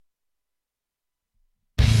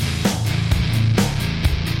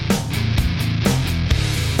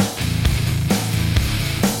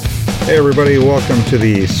Hey everybody, welcome to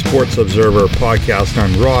the Sports Observer podcast.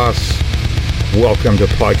 I'm Ross. Welcome to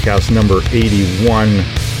podcast number 81.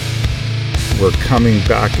 We're coming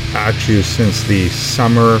back at you since the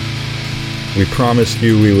summer. We promised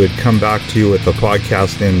you we would come back to you with the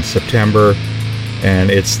podcast in September,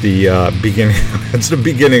 and it's the beginning. It's the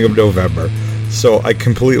beginning of November. So I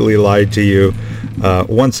completely lied to you.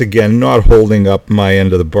 Once again, not holding up my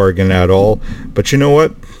end of the bargain at all. But you know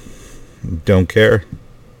what? Don't care.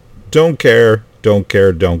 Don't care.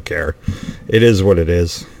 It is what it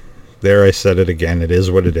is. There, I said it again. It is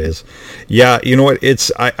what it is. Yeah, you know what?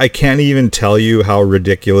 I can't even tell you how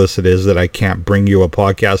ridiculous it is that I can't bring you a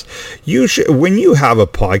podcast. When you have a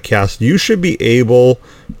podcast, you should be able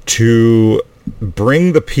to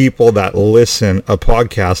bring the people that listen a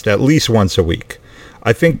podcast at least once a week.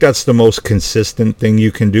 I think that's the most consistent thing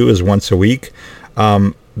you can do is once a week.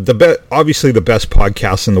 Obviously the best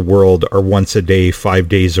podcasts in the world are once a day, 5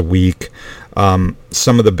 days a week.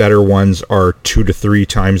 Some of the better ones are 2 to 3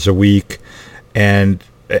 times a week, and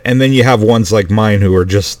then you have ones like mine who are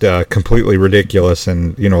just completely ridiculous,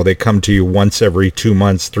 and they come to you once every 2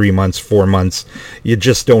 months, 3 months, 4 months. You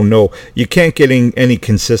just don't know. You can't get any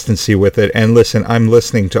consistency with it. And listen, I'm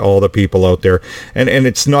listening to all the people out there, and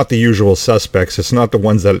it's not the usual suspects. It's not the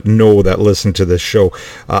ones that listen to this show.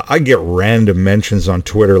 I get random mentions on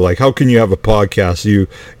Twitter like, how can you have a podcast?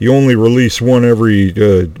 You only release one every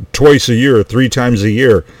twice a year, 3 times a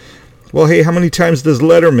year. Well, hey, how many times does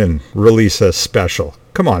Letterman release a special?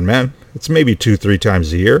 Come on, man. It's maybe 2-3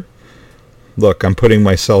 times a year. Look, I'm putting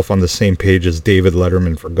myself on the same page as David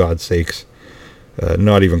Letterman, for God's sakes.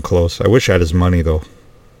 Not even close. I wish I had his money, though.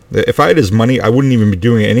 If I had his money, I wouldn't even be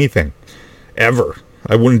doing anything. Ever.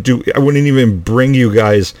 I wouldn't even bring you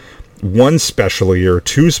guys 1 special a year,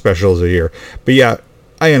 2 specials a year. But yeah,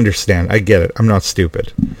 I understand. I get it. I'm not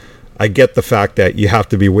stupid. I get the fact that you have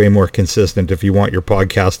to be way more consistent if you want your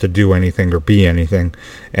podcast to do anything or be anything.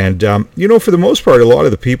 And, for the most part, a lot of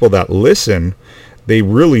the people that listen, they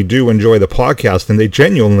really do enjoy the podcast, and they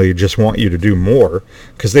genuinely just want you to do more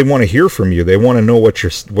because they want to hear from you. They want to know what you're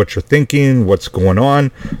thinking, what's going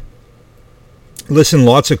on. Listen,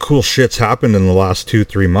 lots of cool shit's happened in the last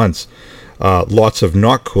 2-3 months. Lots of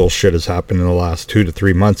not cool shit has happened in the last 2 to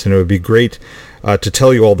 3 months, and it would be great to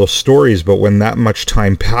tell you all those stories, but when that much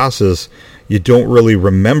time passes, you don't really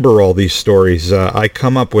remember all these stories. I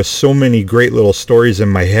come up with so many great little stories in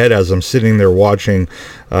my head as I'm sitting there watching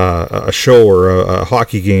a show or a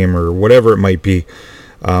hockey game or whatever it might be.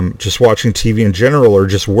 Just watching TV in general or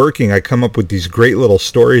just working, I come up with these great little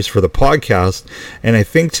stories for the podcast, and I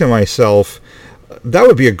think to myself, that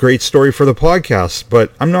would be a great story for the podcast,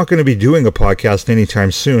 but I'm not going to be doing a podcast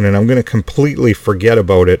anytime soon, and I'm going to completely forget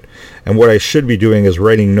about it. And what I should be doing is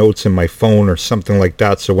writing notes in my phone or something like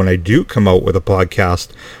that, so when I do come out with a podcast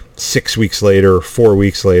 6 weeks later or 4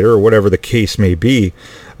 weeks later or whatever the case may be,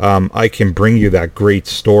 I can bring you that great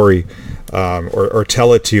story or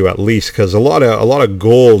tell it to you at least, because a lot of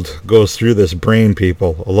gold goes through this brain,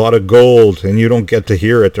 people. A lot of gold, and you don't get to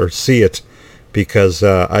hear it or see it, because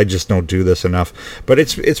I just don't do this enough. But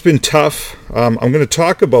it's been tough. I'm going to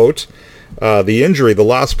talk about the injury. The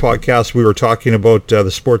last podcast we were talking about the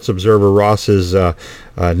Sports Observer Ross's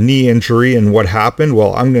knee injury and what happened.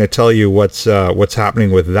 Well, I'm going to tell you what's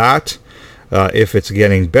happening with that. If it's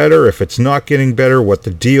getting better, if it's not getting better, what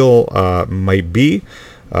the deal might be.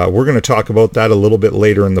 We're going to talk about that a little bit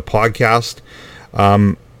later in the podcast.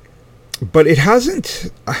 But it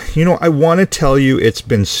hasn't, I want to tell you it's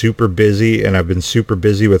been super busy, and I've been super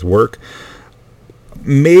busy with work.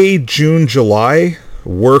 May, June, July,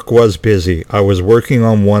 work was busy. I was working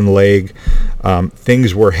on one leg.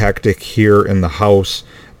 Things were hectic here in the house.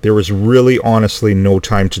 There was really, honestly, no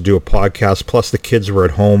time to do a podcast. Plus, the kids were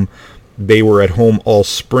at home. They were at home all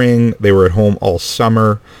spring. They were at home all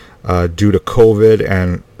summer due to COVID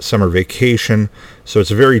and summer vacation. So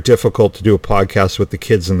it's very difficult to do a podcast with the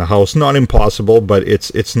kids in the house. Not impossible, but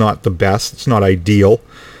it's not the best. It's not ideal.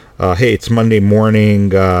 Hey, it's Monday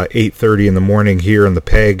morning, 8:30 in the morning here in the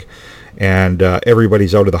Peg, and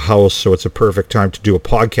everybody's out of the house, so it's a perfect time to do a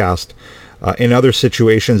podcast. In other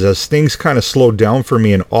situations, as things kind of slowed down for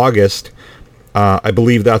me in August, I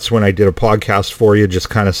believe that's when I did a podcast for you, just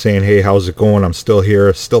kind of saying, hey, how's it going? I'm still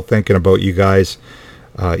here, still thinking about you guys,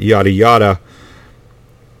 yada, yada.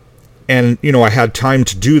 And, I had time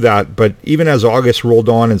to do that, but even as August rolled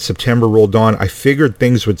on and September rolled on, I figured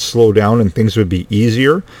things would slow down and things would be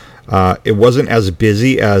easier. It wasn't as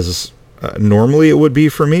busy as normally it would be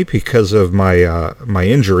for me because of my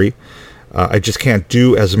injury. I just can't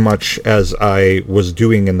do as much as I was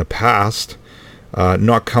doing in the past.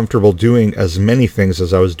 Not comfortable doing as many things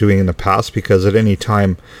as I was doing in the past because at any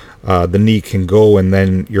time the knee can go, and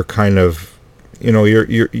then you're kind of,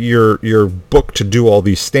 you're booked to do all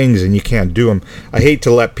these things and you can't do them. I hate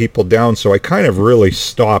to let people down, so I kind of really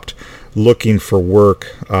stopped looking for work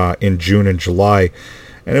in June and July.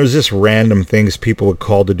 And it was just random things. People would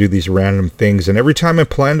call to do these random things. And every time I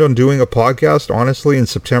planned on doing a podcast, honestly, in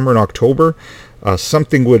September and October,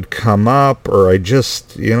 something would come up, or I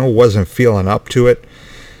just, wasn't feeling up to it.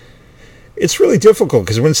 It's really difficult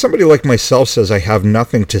because when somebody like myself says I have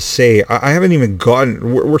nothing to say, I haven't even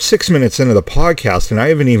gotten, we're 6 minutes into the podcast and I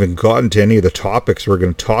haven't even gotten to any of the topics we're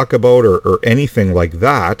going to talk about or anything like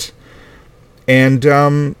that. And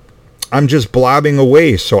I'm just blabbing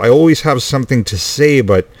away. So I always have something to say,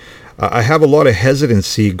 but I have a lot of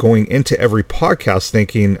hesitancy going into every podcast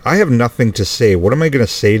thinking, I have nothing to say. What am I going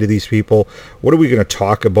to say to these people? What are we going to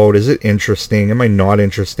talk about? Is it interesting? Am I not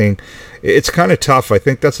interesting? It's kind of tough. I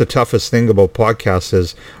think that's the toughest thing about podcasts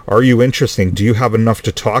is, are you interesting? Do you have enough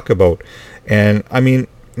to talk about? And I mean,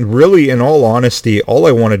 really, in all honesty, all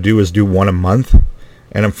I want to do is do one a month.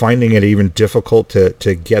 And I'm finding it even difficult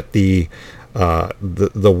to get the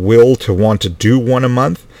will to want to do one a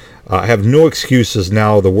month. I have no excuses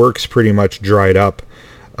now. The work's pretty much dried up.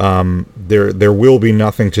 There will be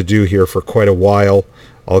nothing to do here for quite a while.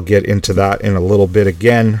 I'll get into that in a little bit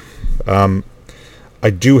again. I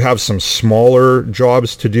do have some smaller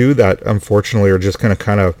jobs to do that unfortunately are just going to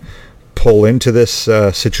kind of pull into this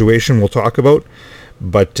situation we'll talk about.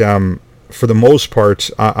 But for the most part,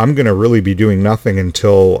 I'm going to really be doing nothing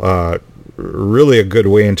until really a good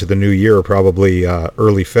way into the new year, probably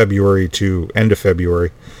early February to end of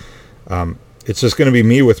February. It's just going to be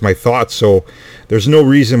me with my thoughts, so there's no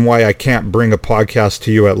reason why I can't bring a podcast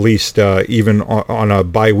to you at least even on a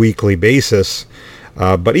bi-weekly basis.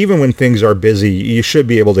 But even when things are busy, you should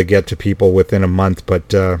be able to get to people within a month.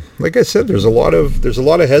 But like I said, there's a lot of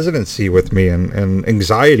hesitancy with me and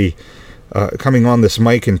anxiety coming on this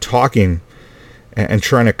mic and talking and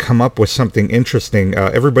trying to come up with something interesting.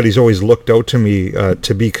 Everybody's always looked out to me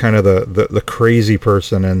to be kind of the crazy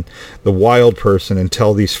person and the wild person and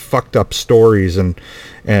tell these fucked up stories and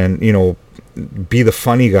be the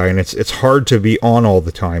funny guy. And it's hard to be on all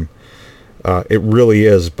the time. It really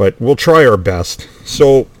is, but we'll try our best.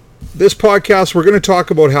 So this podcast, we're going to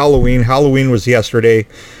talk about Halloween. Halloween was yesterday.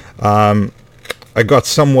 I got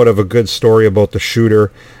somewhat of a good story about the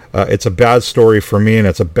shooter. It's a bad story for me and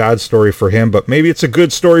it's a bad story for him, but maybe it's a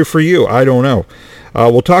good story for you. I don't know.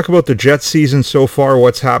 We'll talk about the Jets season so far,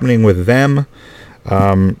 what's happening with them.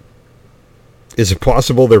 Is it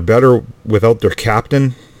possible they're better without their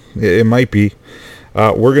captain? It might be.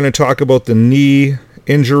 We're going to talk about the knee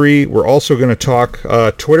injury. We're also going to talk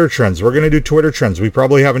Twitter trends. We're going to do Twitter trends. We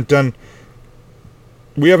probably haven't done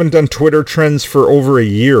Twitter trends for over a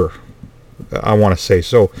year, I want to say.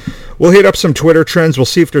 So we'll hit up some Twitter trends. We'll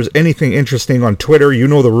see if there's anything interesting on Twitter. You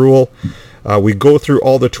know the rule. We go through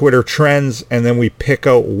all the Twitter trends and then we pick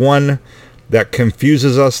out one that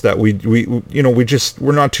confuses us, that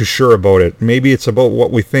we're not too sure about it. Maybe it's about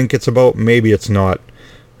what we think it's about. Maybe it's not.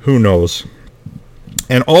 Who knows?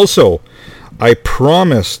 And also, I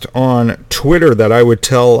promised on Twitter that I would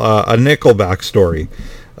tell a Nickelback story.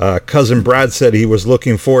 Cousin Brad said he was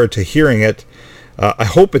looking forward to hearing it. I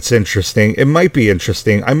hope it's interesting. It might be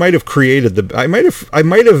interesting. I didn't create the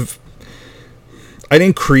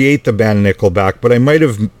band Nickelback, but I might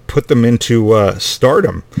have put them into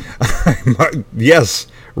stardom. Yes,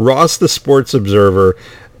 Ross the Sports Observer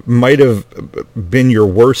might have been your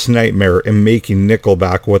worst nightmare in making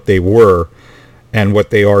Nickelback what they were and what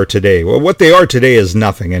they are today. Well, what they are today is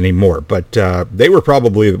nothing anymore, but they were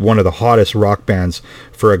probably one of the hottest rock bands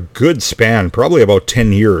for a good span, probably about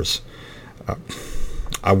 10 years.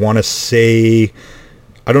 I want to say,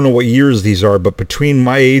 I don't know what years these are, but between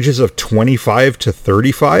my ages of 25 to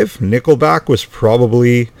 35, Nickelback was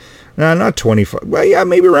probably, not 25, well, yeah,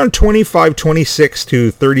 maybe around 25, 26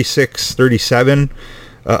 to 36, 37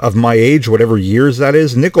 of my age, whatever years that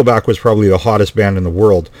is. Nickelback was probably the hottest band in the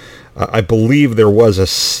world. I believe there was a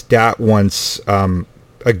stat once,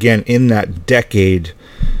 again, in that decade,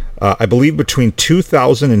 I believe between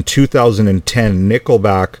 2000 and 2010,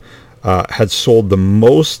 Nickelback had sold the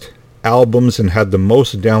most albums and had the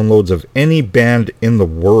most downloads of any band in the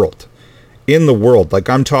world. Like,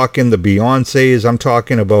 I'm talking the Beyoncés, I'm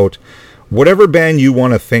talking about whatever band you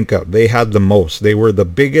want to think of. They had the most. They were the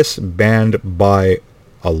biggest band by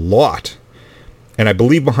a lot. And I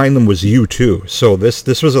believe behind them was U2. So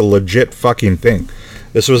this was a legit fucking thing.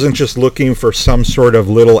 This wasn't just looking for some sort of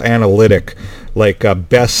little analytic, like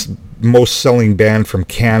best most selling band from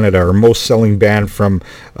Canada or most selling band from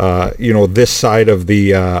this side of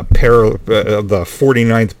the the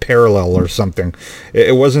 49th parallel or something.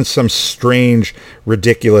 It wasn't some strange,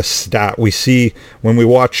 ridiculous stat. We see when we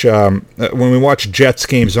watch Jets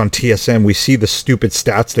games on TSN, we see the stupid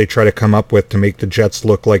stats they try to come up with to make the Jets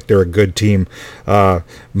look like they're a good team.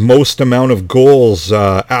 Most amount of goals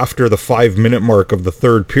after the 5-minute mark of the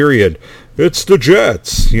third period. It's the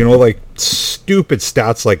Jets, like stupid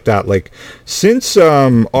stats like that. Like since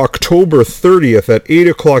October 30th at 8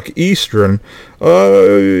 o'clock Eastern,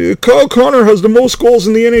 Kyle Connor has the most goals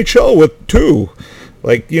in the NHL with 2.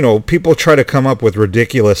 Like, people try to come up with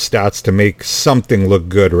ridiculous stats to make something look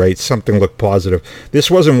good, right? Something look positive. This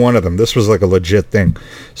wasn't one of them. This was like a legit thing.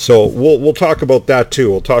 So we'll talk about that too.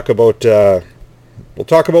 We'll talk about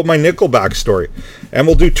my Nickelback story, and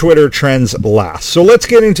we'll do Twitter trends last. So let's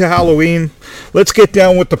get into Halloween. Let's get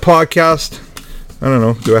down with the podcast. I don't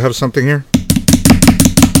know. Do I have something here?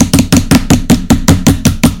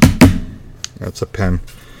 That's a pen.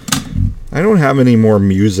 I don't have any more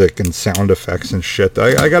music and sound effects and shit.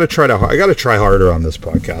 I gotta try harder on this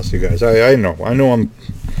podcast, you guys. I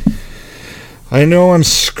know I'm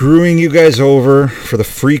screwing you guys over for the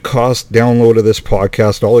free cost download of this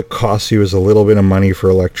podcast. All it costs you is a little bit of money for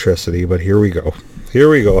electricity, but here we go.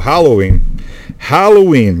 Halloween.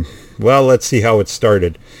 Well, let's see how it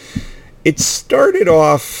started. It started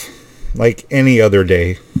off like any other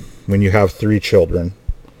day when you have 3 children.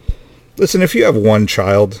 Listen, if you have 1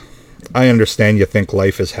 child, I understand you think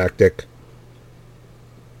life is hectic.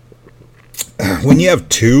 When you have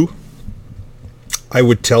 2, I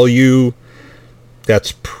would tell you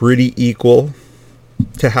that's pretty equal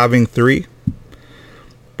to having 3.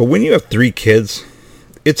 But when you have 3 kids,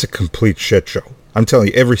 it's a complete shit show. I'm telling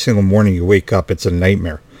you, every single morning you wake up, it's a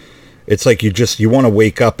nightmare. It's like you want to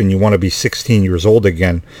wake up and you want to be 16 years old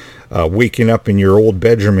again, waking up in your old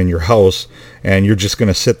bedroom in your house, and you're just going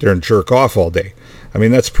to sit there and jerk off all day. I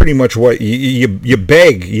mean, that's pretty much what you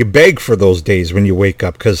beg for those days when you wake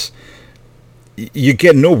up, because you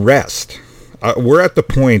get no rest. We're at the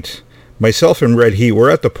point, myself and Red Heat, we're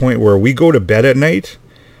at the point where we go to bed at night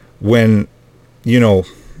when,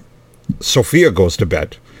 Sophia goes to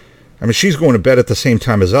bed. I mean, she's going to bed at the same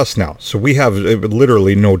time as us now, so we have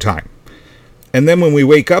literally no time. And then when we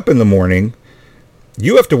wake up in the morning,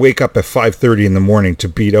 you have to wake up at 5:30 in the morning to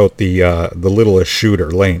beat out the littlest shooter,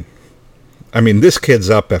 Lane. I mean, this kid's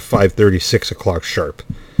up at 5:30, 6 o'clock sharp.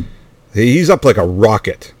 He's up like a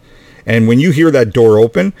rocket. And when you hear that door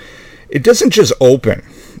open, it doesn't just open.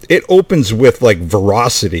 It opens with like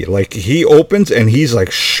ferocity. Like he opens and he's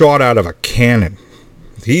like shot out of a cannon.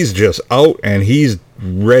 He's just out and he's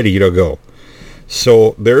ready to go.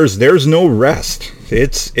 So there's no rest.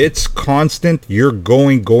 It's constant. You're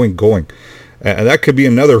going. And that could be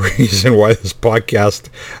another reason why this podcast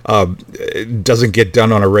doesn't get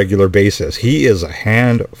done on a regular basis. He is a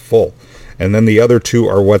handful. And then the other 2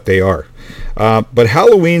 are what they are. But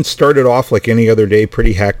Halloween started off like any other day,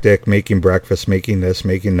 pretty hectic, making breakfast, making this,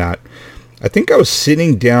 making that. I think I was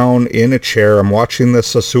sitting down in a chair. I'm watching the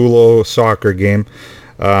Sassuolo soccer game.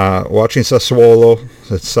 Watching Sassuolo.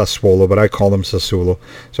 It's Sassuolo, but I call them Sassuolo.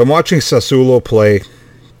 So I'm watching Sassuolo play.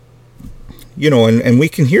 And we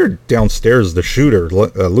can hear downstairs the shooter,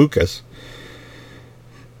 Lucas.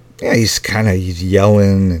 Yeah, he's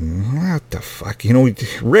yelling and what the fuck?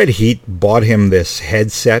 Red Heat bought him this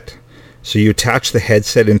headset. So you attach the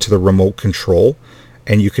headset into the remote control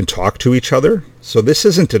and you can talk to each other. So this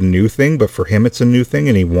isn't a new thing, but for him it's a new thing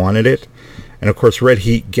and he wanted it. And of course, Red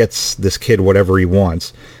Heat gets this kid whatever he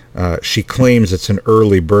wants. She claims it's an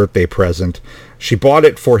early birthday present. She bought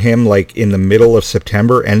it for him like in the middle of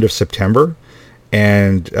September, end of September.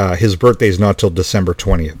 And his birthday is not till December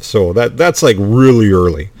 20th. So that's like really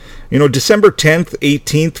early. December 10th,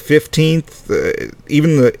 18th, 15th,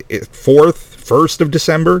 even the 4th, 1st of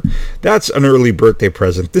December, that's an early birthday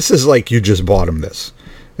present. This is like you just bought him this.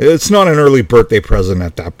 It's not an early birthday present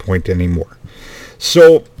at that point anymore.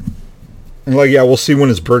 So, we'll see when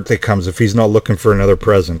his birthday comes. If he's not looking for another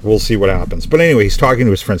present, we'll see what happens. But anyway, he's talking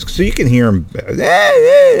to his friends. So you can hear him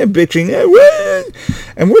bitching.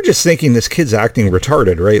 And we're just thinking this kid's acting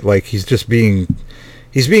retarded, right? Like he's being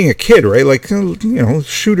a kid, right? Like,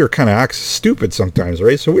 shooter kind of acts stupid sometimes,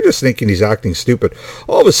 right? So we're just thinking he's acting stupid.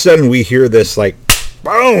 All of a sudden we hear this like,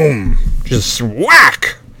 boom, just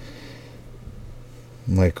whack.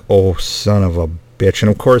 I'm like, oh, son of a bitch.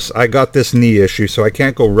 And of course I got this knee issue, so I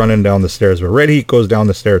can't go running down the stairs, but Red Heat goes down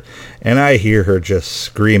the stairs and I hear her just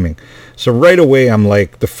screaming. So right away I'm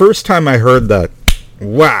like, the first time I heard that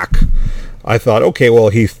whack, I thought, okay, well,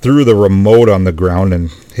 he threw the remote on the ground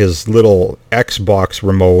and his little Xbox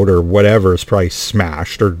remote or whatever is probably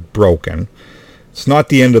smashed or broken. It's not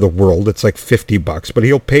the end of the world. It's like $50, but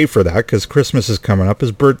he'll pay for that because Christmas is coming up.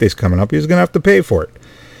 His birthday's coming up. He's going to have to pay for it.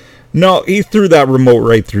 No, he threw that remote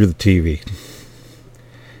right through the TV.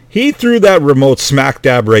 He threw that remote smack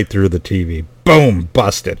dab right through the TV. Boom,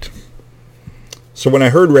 busted. So when I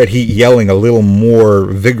heard Red Heat yelling a little more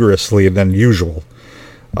vigorously than usual,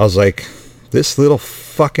 I was like, this little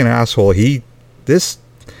fucking asshole, this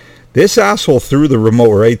asshole threw the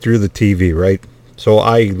remote right through the TV, right? So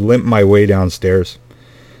I limp my way downstairs.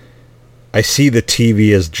 I see the TV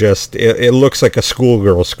is just, it looks like a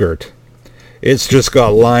schoolgirl skirt. It's just got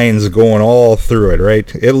lines going all through it,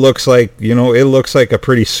 right? It looks like, it looks like a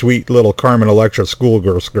pretty sweet little Carmen Electra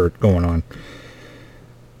schoolgirl skirt going on.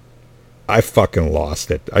 I fucking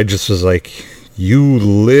lost it. I just was like, you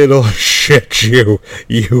little shit,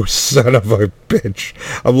 you son of a bitch.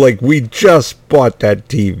 I'm like, we just bought that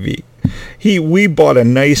TV. We bought a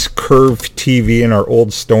nice curved TV in our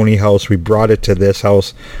old Stony house. We brought it to this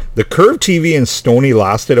house. The curved TV in Stony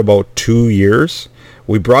lasted about 2 years.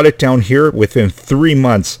 We brought it down here. Within 3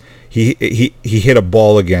 months, he hit a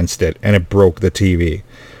ball against it, and it broke the TV.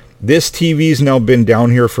 This TV's now been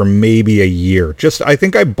down here for maybe a year. I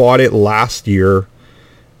think I bought it last year,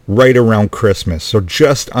 right around Christmas. So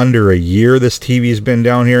just under a year, this TV's been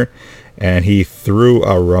down here, and he threw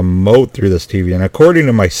a remote through this TV. And according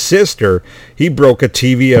to my sister, he broke a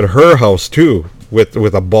TV at her house too, with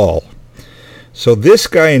a ball. So this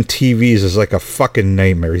guy in TVs is like a fucking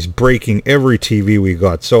nightmare. He's breaking every TV we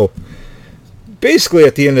got. So basically,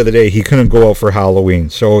 at the end of the day, he couldn't go out for Halloween.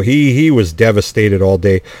 So he was devastated all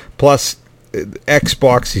day. Plus,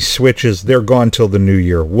 Xbox, these switches, they're gone till the new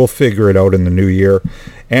year. We'll figure it out in the new year.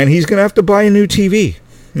 And he's going to have to buy a new TV.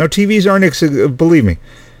 Now, TVs aren't, believe me,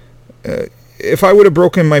 if I would have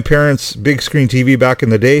broken my parents' big screen TV back in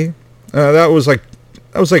the day, that was like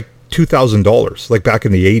 $2,000, like back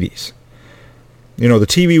in the 80s. The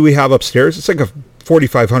TV we have upstairs, it's like a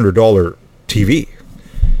 $4,500 TV.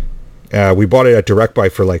 We bought it at Direct Buy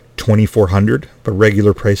for like $2,400, but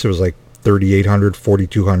regular price it was like $3,800,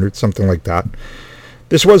 $4,200, something like that.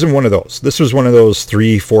 This wasn't one of those. This was one of those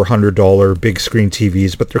 $300-$400 big screen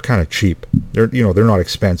TVs, but they're kind of cheap. They're not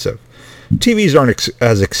expensive. TVs aren't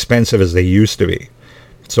as expensive as they used to be.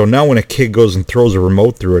 So now when a kid goes and throws a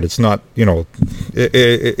remote through it, it's not,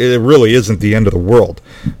 it really isn't the end of the world.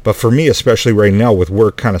 But for me, especially right now with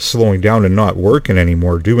work kind of slowing down and not working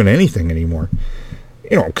anymore, doing anything anymore,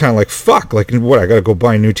 I'm kind of like, fuck, like what, I got to go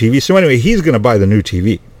buy a new TV. So anyway, he's going to buy the new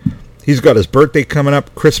TV. He's got his birthday coming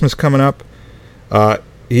up, Christmas coming up.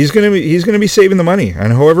 He's going to be saving the money.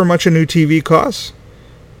 And however much a new TV costs,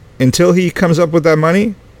 until he comes up with that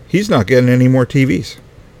money, he's not getting any more TVs.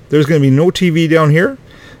 There's going to be no TV down here.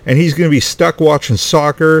 And he's going to be stuck watching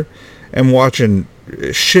soccer and watching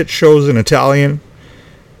shit shows in Italian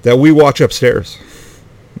that we watch upstairs.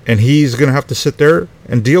 And he's going to have to sit there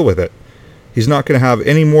and deal with it. He's not going to have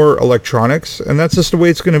any more electronics, and that's just the way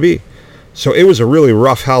it's going to be. So it was a really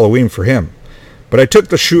rough Halloween for him. But I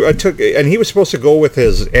took and he was supposed to go with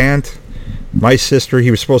his aunt, my sister. He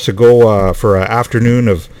was supposed to go for an afternoon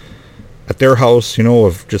at their house,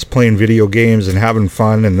 of just playing video games and having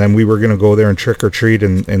fun, and then we were going to go there and trick or treat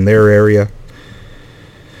in their area.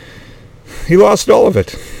 He lost all of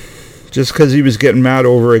it just because he was getting mad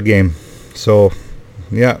over a game. So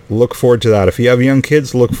yeah, look forward to that. If you have young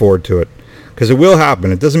kids, look forward to it, because it will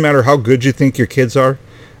happen. It doesn't matter how good you think your kids are,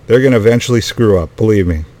 they're going to eventually screw up. Believe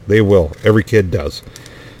me, they will. Every kid does.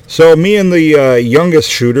 So me and the youngest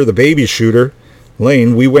shooter, the baby shooter,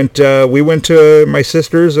 Lane, we went to my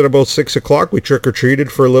sister's at about 6 o'clock. We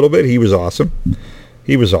trick-or-treated for a little bit. He was awesome.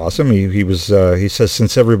 He says,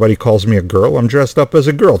 since everybody calls me a girl, I'm dressed up as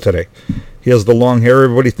a girl today. He has the long hair.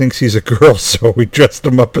 Everybody thinks he's a girl, so we dressed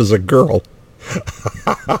him up as a girl.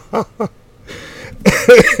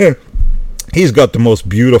 He's got the most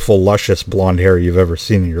beautiful, luscious blonde hair you've ever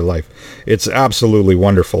seen in your life. It's absolutely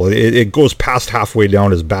wonderful. It goes past halfway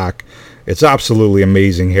down his back. It's absolutely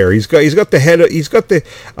amazing hair. He's got a head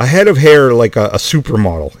of hair like a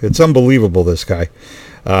supermodel. It's unbelievable, this guy.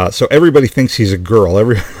 So everybody thinks he's a girl.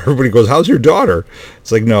 Everybody goes, "How's your daughter?"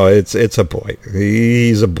 It's like, no, it's a boy.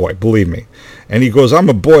 He's a boy, believe me. And he goes, "I'm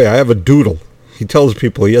a boy. I have a doodle." He tells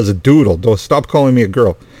people he has a doodle. Don't stop calling me a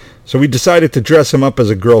girl. So we decided to dress him up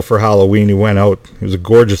as a girl for Halloween. He went out. He was a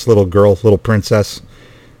gorgeous little girl, little princess.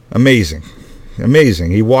 Amazing.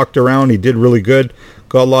 He walked around. He did really good.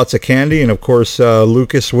 Got lots of candy, and of course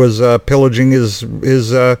Lucas was pillaging his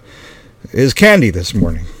candy this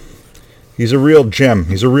morning. He's a real gem.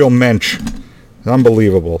 He's a real mensch.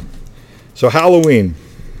 Unbelievable. So Halloween,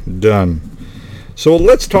 done. So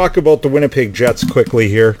let's talk about the Winnipeg Jets quickly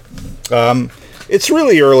here. It's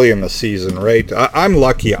really early in the season, right? I'm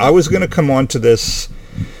lucky. I was going to come on to this.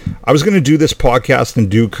 I was going to do this podcast and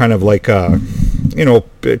do kind of like,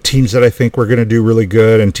 teams that I think were going to do really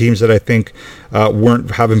good and teams that I think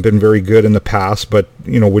haven't been very good in the past, but,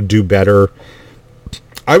 would do better.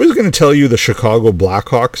 I was going to tell you the Chicago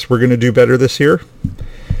Blackhawks were going to do better this year.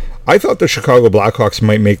 I thought the Chicago Blackhawks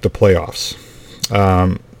might make the playoffs.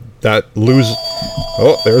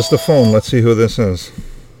 Oh, there's the phone. Let's see who this is.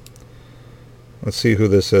 Let's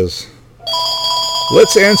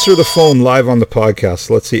answer the phone live on the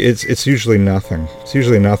podcast. Let's see. It's usually nothing.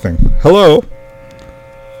 Hello?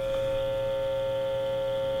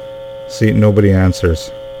 See, nobody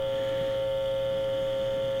answers.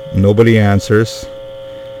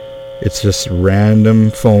 It's just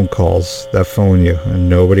random phone calls that phone you, and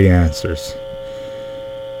nobody answers.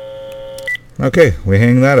 Okay, we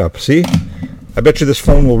hang that up. See? I bet you this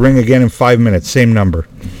phone will ring again in 5 minutes. Same number.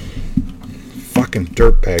 Fucking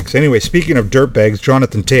dirtbags. Anyway, speaking of dirtbags,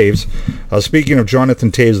 Jonathan Toews. Speaking of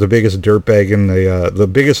Jonathan Toews, the biggest dirtbag in the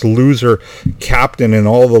biggest loser captain in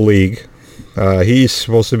all the league. He's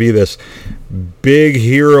supposed to be this big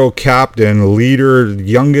hero captain, leader,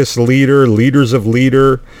 youngest leader, leaders of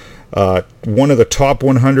leader. One of the top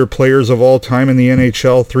 100 players of all time in the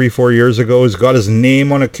NHL 3-4 years ago. He's got his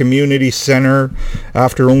name on a community center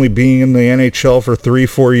after only being in the NHL for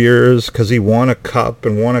 3-4 years because he won a cup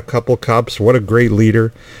and won a couple cups. What a great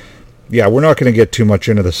leader. Yeah, we're not going to get too much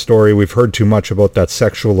into the story. We've heard too much about that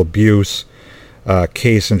sexual abuse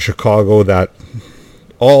case in Chicago that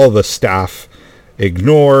all the staff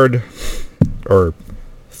ignored or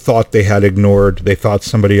thought they had ignored. They thought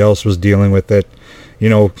somebody else was dealing with it.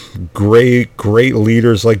 Great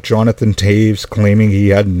leaders like Jonathan Toews claiming he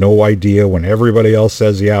had no idea when everybody else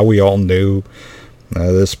says, yeah, we all knew.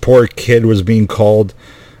 This poor kid was being called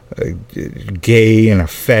gay and a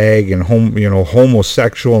fag and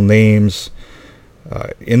homosexual names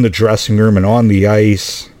in the dressing room and on the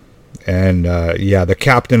ice. And the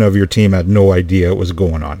captain of your team had no idea what was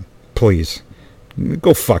going on. Please.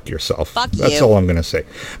 Go fuck yourself. That's all I'm going to say.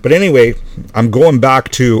 But anyway, I'm going back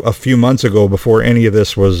to a few months ago before any of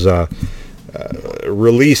this was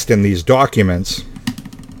released in these documents.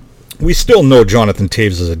 We still know Jonathan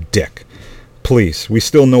Toews is a dick. Please. We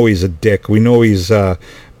still know he's a dick. We know he's,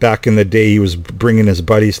 back in the day, he was bringing his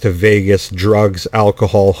buddies to Vegas, drugs,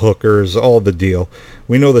 alcohol, hookers, all the deal.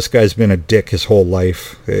 We know this guy's been a dick his whole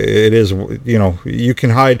life. It is, you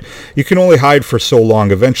can only hide for so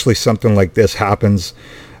long. Eventually something like this happens.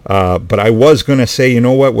 But I was going to say,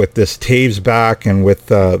 with this Toews back and with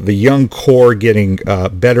the young core getting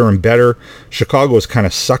better and better, Chicago has kind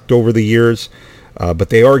of sucked over the years. But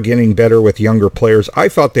they are getting better with younger players. I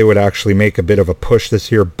thought they would actually make a bit of a push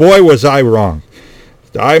this year. Boy, was I wrong.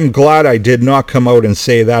 I'm glad I did not come out and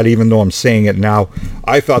say that, even though I'm saying it now.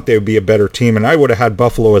 I thought they would be a better team, and I would have had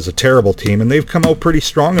Buffalo as a terrible team, and they've come out pretty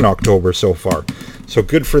strong in October so far. So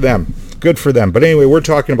good for them. But anyway, we're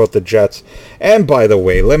talking about the Jets. And by the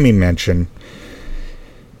way, let me mention,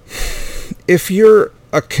 if you're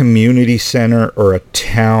a community center or a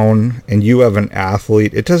town and you have an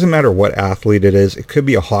athlete, it doesn't matter what athlete it is. It could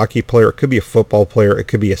be a hockey player, it could be a football player, it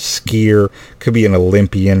could be a skier, it could be an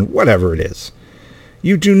Olympian, whatever it is.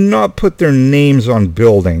 You do not put their names on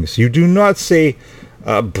buildings. You do not say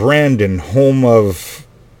Brandon, home of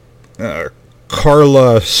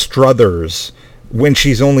Carla Struthers, when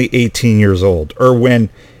she's only 18 years old. Or when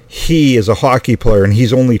he is a hockey player and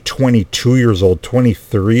he's only 22 years old,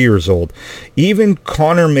 23 years old. Even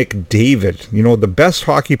Connor McDavid, the best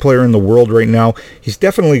hockey player in the world right now, he's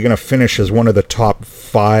definitely going to finish as one of the top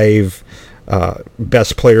 5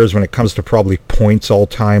 best players when it comes to probably points all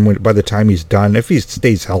time by the time he's done, if he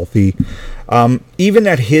stays healthy. Even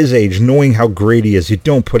at his age, knowing how great he is, you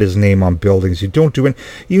don't put his name on buildings. You don't do it.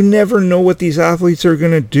 You never know what these athletes are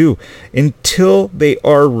going to do until they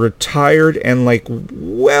are retired and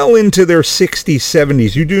well into their 60s,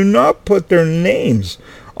 70s. You do not put their names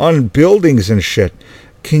on buildings and shit.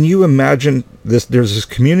 Can you imagine this? There's this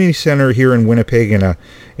community center here in Winnipeg in a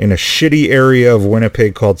shitty area of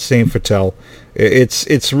Winnipeg called St. Vital. It's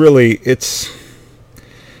like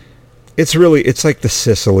the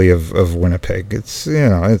Sicily of Winnipeg. It's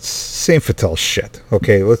St. Vital shit.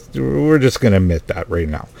 Okay, we're just gonna admit that right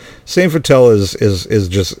now. St. Vital is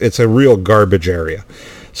just, it's a real garbage area.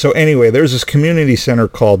 So anyway, there's this community center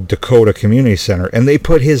called Dakota Community Center, and they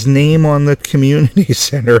put his name on the community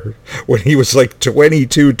center when he was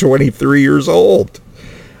 22, 23 years old.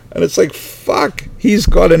 And it's like, fuck, he's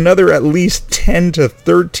got another at least 10 to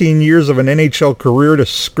 13 years of an NHL career to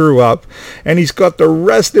screw up. And he's got the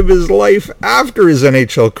rest of his life after his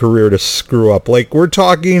NHL career to screw up. Like, we're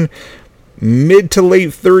talking mid to late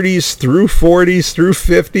 30s through 40s through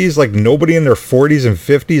 50s. Like, nobody in their 40s and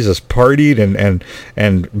 50s has partied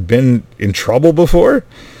and been in trouble before.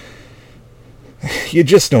 You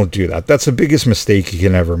just don't do that. That's the biggest mistake you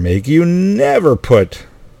can ever make. You never put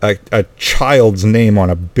a child's name on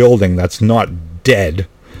a building that's not dead.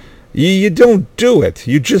 You don't do it.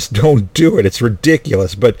 You just don't do it. It's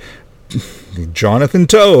ridiculous. But Jonathan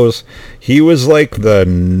Toews, he was like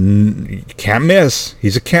can't miss.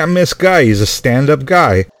 He's a can't miss guy. He's a stand-up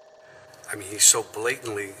guy. I mean, he's so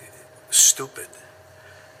blatantly stupid.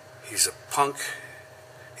 He's a punk.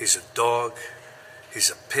 He's a dog. He's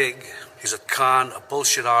a pig. He's a con, a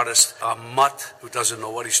bullshit artist, a mutt who doesn't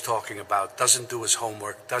know what he's talking about, doesn't do his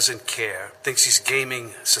homework, doesn't care, thinks he's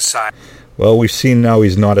gaming society. Well, we've seen now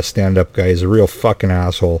he's not a stand-up guy. He's a real fucking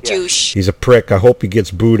asshole. Douche. He's a prick. I hope he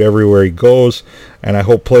gets booed everywhere he goes, and I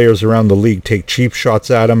hope players around the league take cheap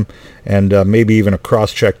shots at him, and maybe even a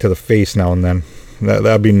cross-check to the face now and then.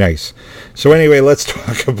 That'd be nice. So anyway, let's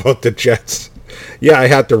talk about the Jets. Yeah, I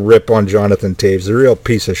had to rip on Jonathan Toews, a real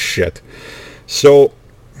piece of shit. So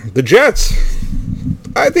the Jets,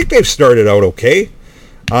 I think they've started out okay.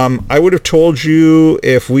 I would have told you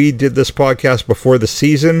if we did this podcast before the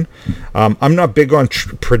season. I'm not big on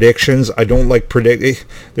predictions. I don't like predict.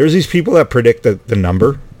 There's these people that predict the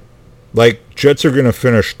number. Like, Jets are going to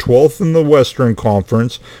finish 12th in the Western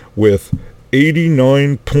Conference with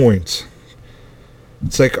 89 points.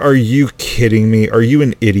 It's like, are you kidding me? Are you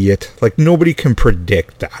an idiot? Like, nobody can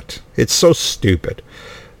predict that. It's so stupid.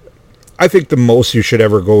 I think the most you should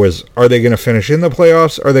ever go is, are they going to finish in the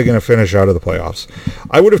playoffs? Are they going to finish out of the playoffs?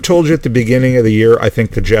 I would have told you at the beginning of the year, I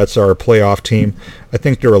think the Jets are a playoff team. I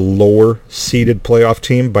think they're a lower-seeded playoff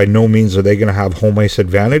team. By no means are they going to have home ice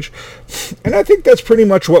advantage. And I think that's pretty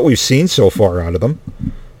much what we've seen so far out of them.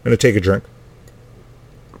 I'm going to take a drink.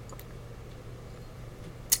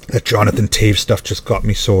 That Jonathan Toews stuff just got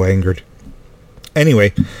me so angered.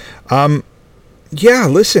 Anyway, yeah,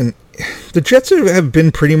 listen, the Jets have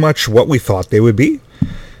been pretty much what we thought they would be.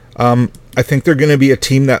 I think they're going to be a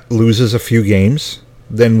team that loses a few games,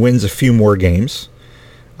 then wins a few more games.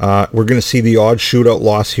 We're going to see the odd shootout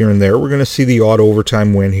loss here and there. We're going to see the odd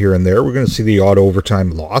overtime win here and there. We're going to see the odd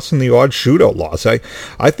overtime loss and the odd shootout loss. I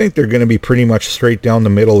think they're going to be pretty much straight down the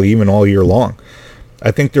middle even all year long. I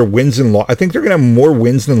think their wins and I think they're going to have more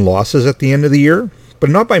wins than losses at the end of the year, but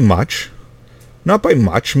not by much. Not by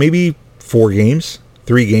much. Maybe 4 games.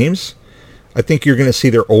 3 games. I think you're going to see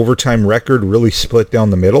their overtime record really split down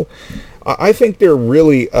the middle. I think they're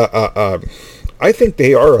really, I think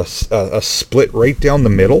they are a split right down the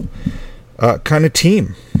middle kind of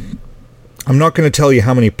team. I'm not going to tell you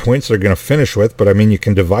how many points they're going to finish with, but I mean, you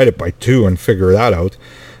can divide it by 2 and figure that out.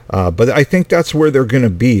 But I think that's where they're going to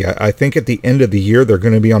be. I think at the end of the year, they're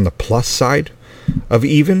going to be on the plus side of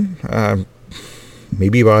even,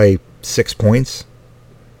 maybe by 6 points,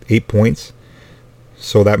 8 points.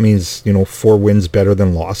 So that means, 4 wins better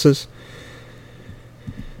than losses.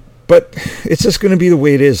 But it's just going to be the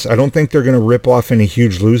way it is. I don't think they're going to rip off any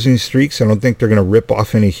huge losing streaks. I don't think they're going to rip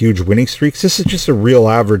off any huge winning streaks. This is just a real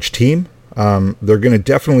average team. They're going to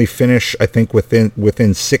definitely finish, I think, within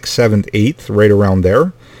 6th, 7th, 8th, right around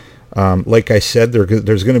there. Like I said,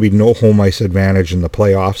 there's going to be no home ice advantage in the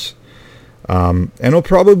playoffs. And it'll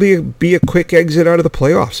probably be a quick exit out of the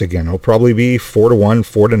playoffs again. It'll probably be 4-1,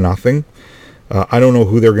 4-0. I don't know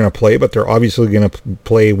who they're going to play, but they're obviously going to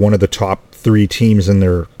play one of the top 3 teams in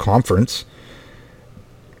their conference.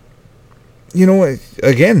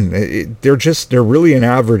 Again, they're really an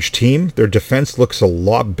average team. Their defense looks a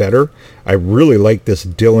lot better. I really like this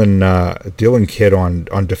Dylan kid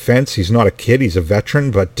on defense. He's not a kid, he's a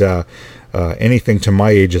veteran, but anything to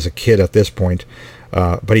my age is a kid at this point.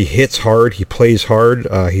 But he hits hard, he plays hard.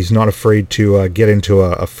 He's not afraid to get into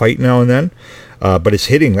a fight now and then. But his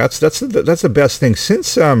hitting, that's the best thing.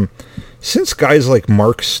 Since guys like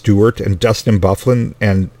Mark Stewart and Dustin Byfuglien,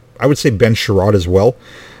 and I would say Ben Sherratt as well,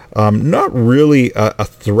 not really a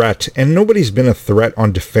threat, and nobody's been a threat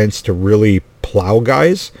on defense to really plow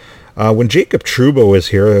guys. When Jacob Trouba was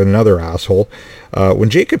here, another asshole, when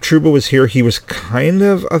Jacob Trouba was here, he was kind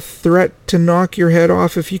of a threat to knock your head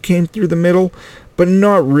off if you came through the middle, but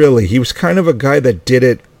not really. He was kind of a guy that did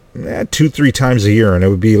it 2-3 times a year, and it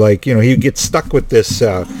would be like, he would get stuck with this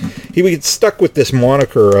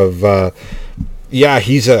moniker of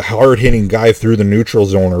he's a hard-hitting guy through the neutral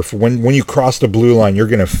zone, or when you cross the blue line, you're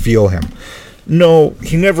going to feel him. No,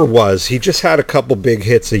 he never was. He just had a couple big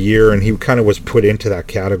hits a year, and he kind of was put into that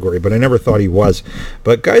category, but I never thought he was.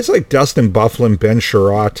 But guys like Dustin Byfuglien, Ben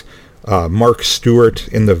Sherratt, Mark Stewart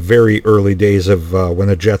in the very early days of when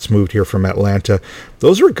the Jets moved here from Atlanta,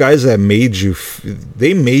 those were guys that made you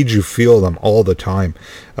feel them all the time.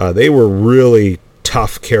 They were really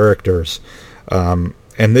tough characters.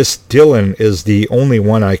 And this Dillon is the only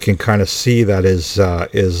one I can kind of see that is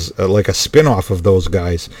like a spin-off of those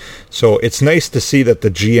guys. So it's nice to see that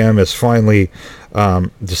the GM has finally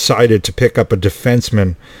decided to pick up a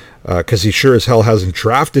defenseman, because he sure as hell hasn't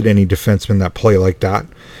drafted any defensemen that play like that.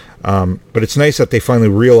 But it's nice that they finally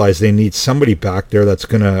realize they need somebody back there that's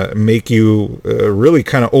going to make you really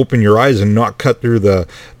kind of open your eyes and not cut through the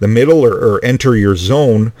middle or enter your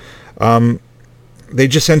zone. They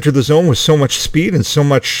just enter the zone with so much speed and so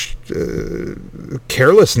much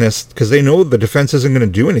carelessness because they know the defense isn't going to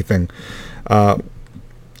do anything.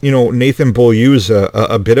 Nathan Beaulieu's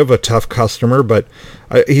a bit of a tough customer, but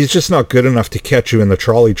he's just not good enough to catch you in the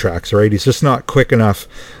trolley tracks, right? He's just not quick enough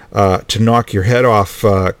to knock your head off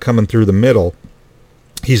coming through the middle.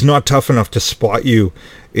 He's not tough enough to spot you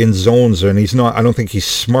in zones, and I don't think he's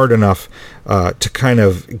smart enough to kind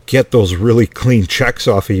of get those really clean checks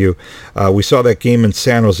off of you. We saw that game in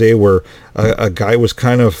San Jose where a guy was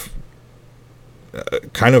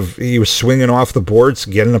he was swinging off the boards,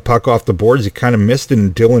 getting a puck off the boards. He kind of missed it,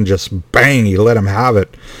 and Dillon just bang, he let him have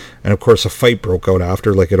it. And of course, a fight broke out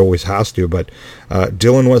after, like it always has to. But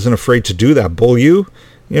Dillon wasn't afraid to do that. Beaulieu,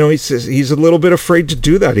 he's a little bit afraid to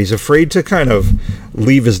do that. He's afraid to kind of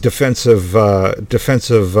leave his defensive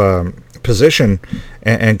position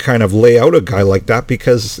and kind of lay out a guy like that,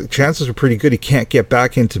 because chances are pretty good he can't get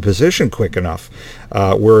back into position quick enough.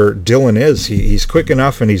 Where Dillon is, he's quick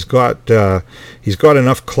enough, and he's got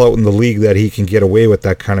enough clout in the league that he can get away with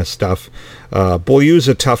that kind of stuff. Beaulieu's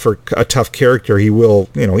a tough character. He will,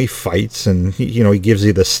 he fights, and he gives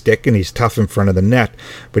you the stick, and he's tough in front of the net,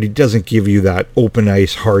 but he doesn't give you that open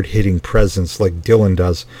ice, hard hitting presence like Dillon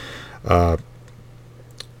does.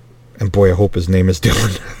 And boy, I hope his name is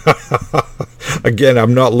Dillon. Again,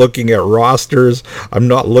 I'm not looking at rosters. I'm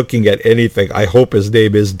not looking at anything. I hope his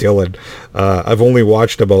name is Dillon. I've only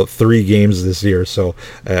watched about 3 games this year, so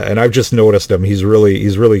and I've just noticed him. He's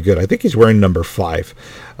really good. I think he's wearing number 5.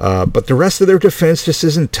 But the rest of their defense just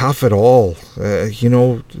isn't tough at all.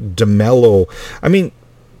 DeMello. I mean,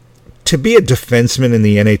 to be a defenseman in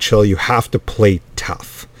the NHL, you have to play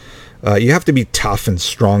tough. You have to be tough and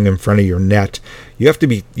strong in front of your net. You have to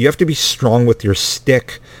be strong with your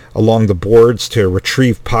stick along the boards to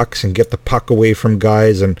retrieve pucks and get the puck away from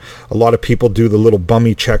guys. And a lot of people do the little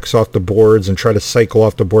bummy checks off the boards and try to cycle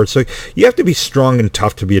off the board. So you have to be strong and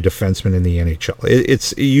tough to be a defenseman in the NHL.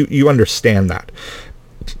 It's you understand that.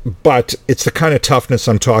 But it's the kind of toughness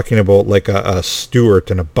I'm talking about, like a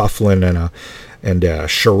Stewart and a Byfuglien and a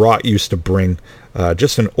Sherratt used to bring.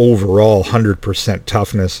 Just an overall 100%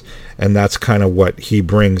 toughness, and that's kind of what he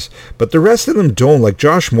brings. But the rest of them don't. Like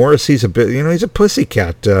Josh Morris, he's a bit, he's a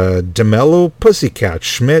pussycat. DeMello, pussycat.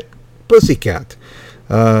 Schmidt, pussycat.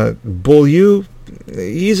 Beaulieu,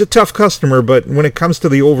 he's a tough customer, but when it comes to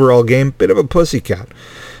the overall game, bit of a pussycat.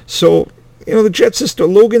 So, the Jets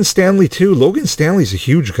system, Logan Stanley too. Logan Stanley's a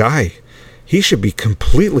huge guy. He should be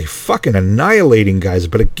completely fucking annihilating guys,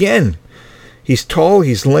 but again, he's tall,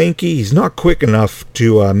 he's lanky, he's not quick enough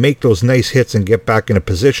to make those nice hits and get back into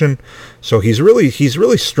position. So he's really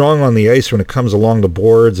strong on the ice when it comes along the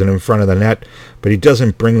boards and in front of the net, but he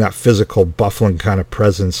doesn't bring that physical Byfuglien kind of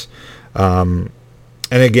presence. And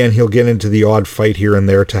again, he'll get into the odd fight here and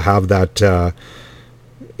there to have that, to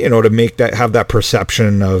have that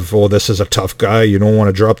perception of, oh, this is a tough guy, you don't want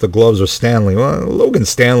to drop the gloves with Stanley. Well, Logan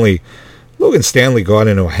Stanley got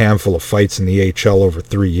into a handful of fights in the AHL over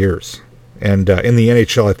 3 years. And in the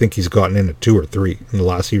NHL, I think he's gotten into 2 or 3 in the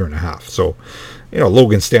last year and a half. So,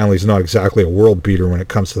 Logan Stanley's not exactly a world beater when it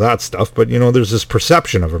comes to that stuff. But, there's this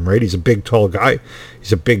perception of him, right? He's a big, tall guy.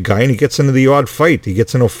 He's a big guy, and he gets into the odd fight. He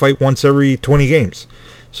gets into a fight once every 20 games.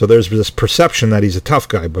 So there's this perception that he's a tough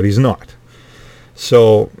guy, but he's not.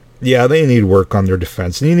 So, yeah, they need work on their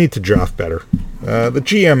defense, and you need to draft better. The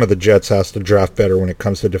GM of the Jets has to draft better when it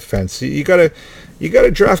comes to defense. You gotta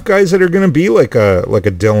draft guys that are going to be like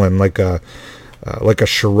a Dillon, like a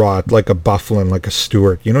Sherratt, like a Byfuglien, like a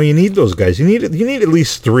Stewart. You need those guys. You need at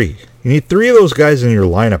least 3. You need 3 of those guys in your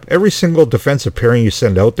lineup. Every single defensive pairing you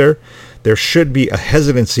send out there should be a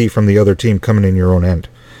hesitancy from the other team coming in your own end.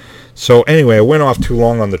 So anyway, I went off too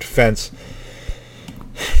long on the defense.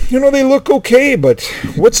 They look okay, but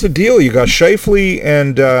what's the deal? You got Scheifele,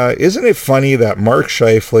 and isn't it funny that Mark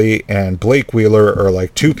Scheifele and Blake Wheeler are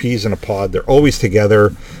like 2 peas in a pod? They're always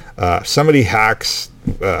together. Somebody hacks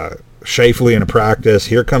Scheifele in a practice.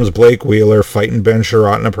 Here comes Blake Wheeler fighting Ben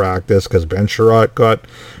Sherratt in a practice because Ben Sherratt got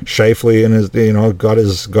Scheifele in his,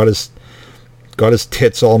 got his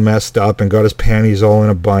tits all messed up and got his panties all in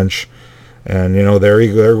a bunch. And,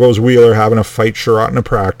 there goes Wheeler having to fight Sherratt in a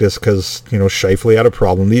practice because, Scheifele had a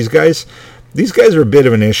problem. These guys are a bit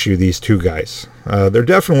of an issue, these two guys. They're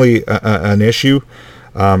definitely an issue.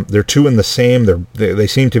 They're two in the same. They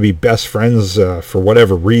seem to be best friends for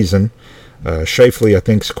whatever reason. Scheifele, I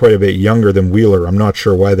think, is quite a bit younger than Wheeler. I'm not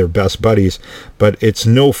sure why they're best buddies, but it's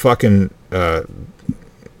no surprise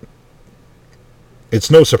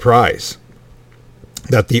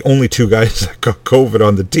that the only two guys that got COVID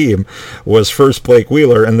on the team was first Blake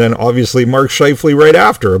Wheeler and then obviously Mark Scheifele right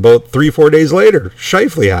after. About 3-4 days later,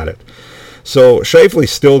 Scheifele had it. So Scheifele's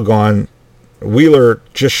still gone. Wheeler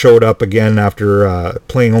just showed up again after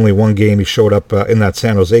playing only one game. He showed up in that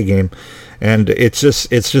San Jose game, and it's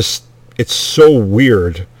so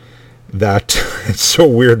weird that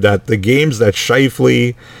the games that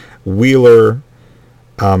Scheifele, Wheeler,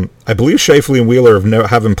 I believe Scheifele and Wheeler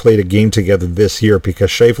haven't played a game together this year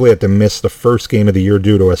because Scheifele had to miss the first game of the year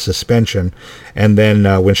due to a suspension, and then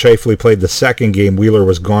when Scheifele played the second game, Wheeler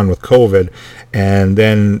was gone with COVID, and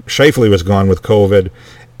then Scheifele was gone with COVID.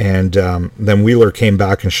 And then Wheeler came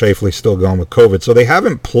back and Scheifele's still gone with COVID. So they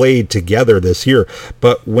haven't played together this year.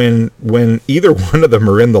 But when either one of them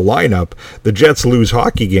are in the lineup, the Jets lose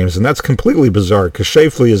hockey games. And that's completely bizarre because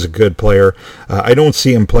Scheifele is a good player. I don't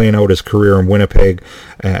see him playing out his career in Winnipeg.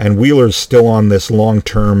 And Wheeler's still on this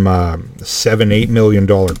long-term $7-8 million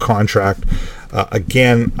contract.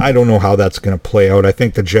 Again, I don't know how that's going to play out. I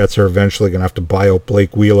think the Jets are eventually going to have to buy out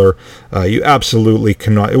Blake Wheeler. You absolutely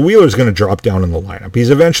cannot. Wheeler's going to drop down in the lineup. He's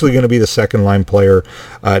eventually going to be the second-line player.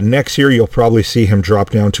 Next year, you'll probably see him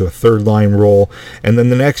drop down to a third-line role. And then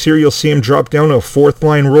the next year, you'll see him drop down to a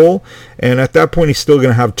fourth-line role. And at that point, he's still going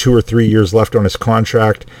to have 2 or 3 years left on his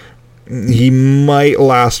contract. He might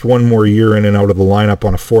last one more year in and out of the lineup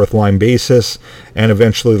on a fourth-line basis, and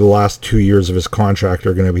eventually the last 2 years of his contract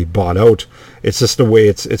are going to be bought out. It's just the way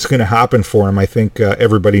it's going to happen for him. I think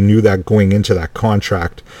everybody knew that going into that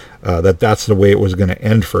contract, that's the way it was going to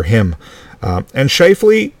end for him. And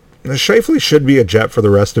Scheifele should be a Jet for the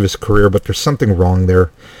rest of his career, but there's something wrong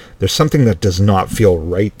there. There's something that does not feel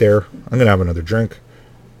right there. I'm going to have another drink.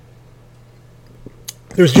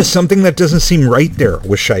 There's just something that doesn't seem right there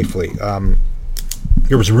with Scheifele.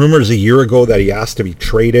 There was rumors a year ago that he asked to be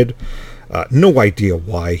traded. No idea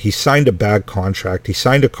why. He signed a bad contract. He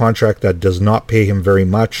signed a contract that does not pay him very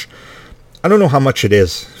much. I don't know how much it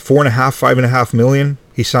is. $5.5 million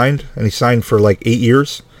he signed, and he signed for like 8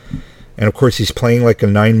 years. And of course he's playing like a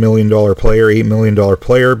 $9 million player, $8 million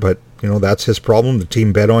player, but that's his problem. The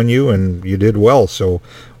team bet on you and you did well. So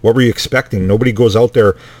what were you expecting? Nobody goes out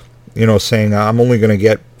there saying I'm only going to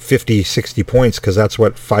get 50, 60 points because that's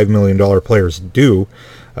what $5 million players do.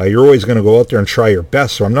 You're always going to go out there and try your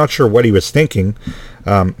best. So I'm not sure what he was thinking.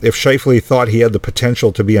 If Scheifele thought he had the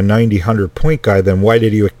potential to be a 90, 100 point guy, then why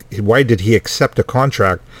did he accept a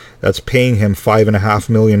contract that's paying him $5.5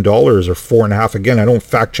 million or $4.5 million? Again, I don't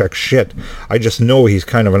fact check shit. I just know he's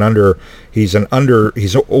kind of he's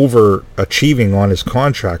overachieving on his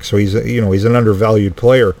contract. So he's an undervalued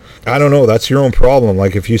player. I don't know. That's your own problem.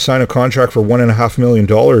 Like if you sign a contract for $1.5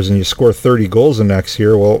 million and you score 30 goals the next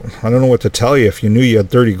year, well, I don't know what to tell you. If you knew you had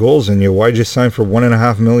 30 goals in you, why'd you sign for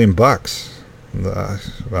 $1.5 million? I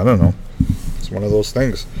don't know. It's one of those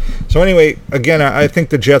things. So anyway, again, I think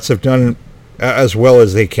the Jets have done as well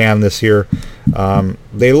as they can this year.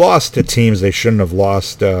 They lost to teams they shouldn't have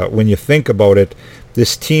lost. When you think about it,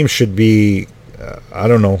 this team should be,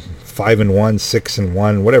 5-1,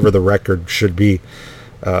 6-1, whatever the record should be.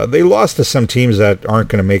 They lost to some teams that aren't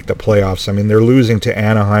going to make the playoffs. I mean, they're losing to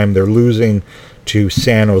Anaheim. They're losing to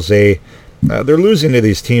San Jose. They're losing to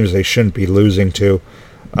these teams they shouldn't be losing to.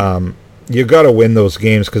 You got to win those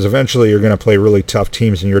games because eventually you're going to play really tough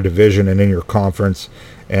teams in your division and in your conference,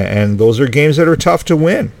 and those are games that are tough to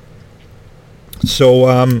win. So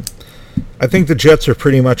I think the Jets are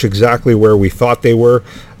pretty much exactly where we thought they were.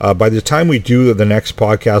 By the time we do the next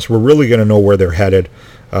podcast, we're really going to know where they're headed.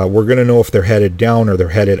 We're going to know if they're headed down or they're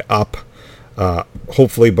headed up.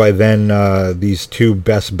 Hopefully by then these two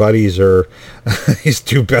best buddies are back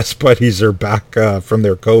from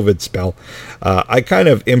their COVID spell. I kind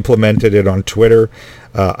of implemented it on Twitter.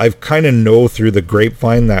 I've kind of know through the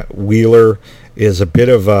grapevine that Wheeler is a bit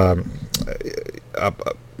of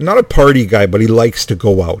not a party guy, but he likes to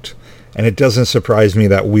go out. And it doesn't surprise me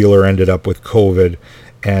that Wheeler ended up with COVID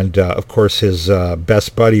And, of course, his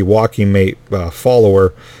best buddy, walking mate,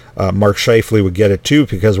 follower, Mark Scheifele would get it too,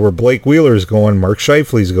 because where Blake Wheeler's going, Mark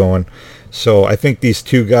Scheifele's going. So I think these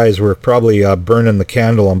two guys were probably burning the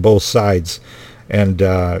candle on both sides. And,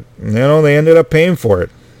 they ended up paying for it.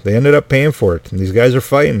 And these guys are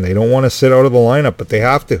fighting. They don't want to sit out of the lineup, but they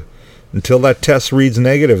have to. Until that test reads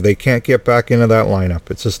negative, they can't get back into that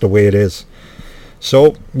lineup. It's just the way it is.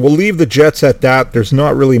 So we'll leave the Jets at that. There's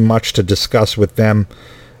not really much to discuss with them.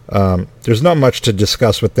 Other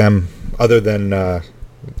than I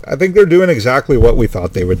think they're doing exactly what we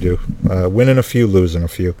thought they would do. Winning a few, losing a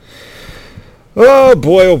few. Oh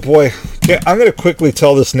boy. Okay, I'm going to quickly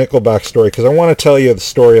tell this Nickelback story because I want to tell you the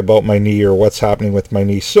story about my knee, or what's happening with my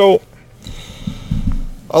knee. So,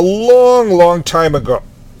 a long time ago.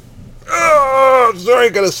 Oh,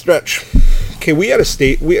 sorry, got to stretch. Okay, we had a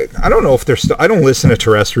state. I don't know if there's still. I don't listen to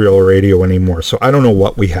terrestrial radio anymore, so I don't know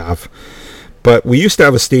what we have. But we used to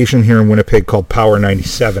have a station here in Winnipeg called Power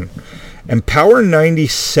 97. And Power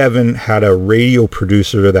 97 had a radio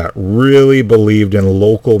producer that really believed in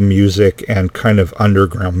local music and kind of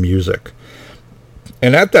underground music.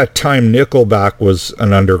 And at that time, Nickelback was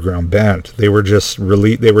an underground band. They were just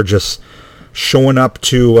showing up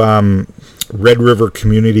to Red River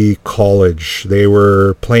Community College. They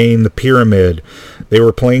were playing the Pyramid. They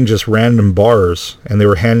were playing just random bars, and they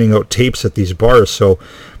were handing out tapes at these bars. So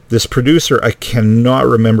this producer, I cannot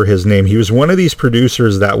remember his name. He was one of these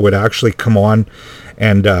producers that would actually come on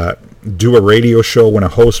and do a radio show when a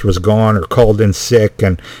host was gone or called in sick,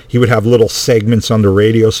 and he would have little segments on the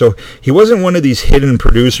radio. So he wasn't one of these hidden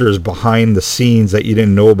producers behind the scenes that you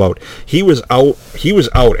didn't know about. He was out.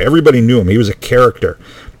 Everybody knew him. He was a character.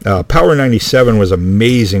 Power 97 was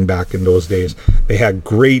amazing back in those days. They had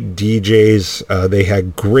great DJs. They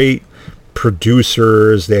had great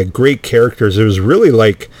producers. They had great characters. It was really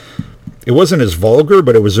like, it wasn't as vulgar,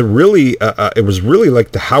 but it was really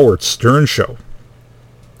like the Howard Stern show.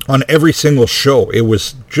 On every single show, it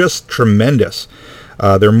was just tremendous.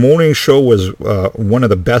 Their morning show was one of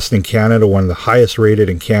the best in Canada, one of the highest rated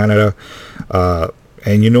in Canada.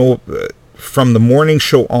 And from the morning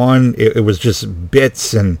show on, it was just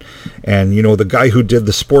bits, and the guy who did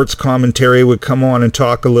the sports commentary would come on and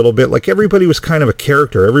talk a little bit. Like, everybody was kind of a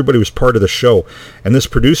character. Everybody was part of the show, and this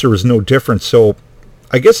producer was no different. So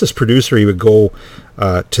I guess this producer, he would go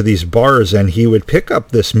to these bars and he would pick up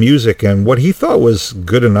this music, and what he thought was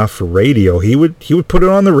good enough for radio, he would put it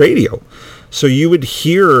on the radio. So you would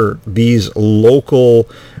hear these local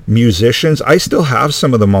musicians. I still have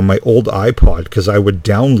some of them on my old iPod because I would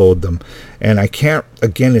download them. And I can't,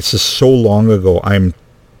 again, it's just so long ago. I'm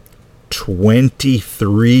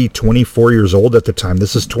 24 years old at the time.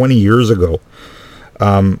 This is 20 years ago.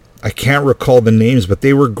 I can't recall the names, but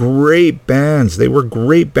they were great bands.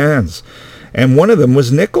 And one of them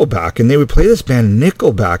was Nickelback, and they would play this band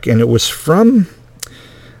Nickelback, and it was from...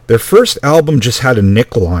 Their first album just had a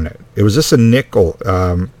nickel on it. It was just a nickel,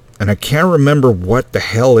 and I can't remember what the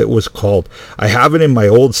hell it was called. I have it in my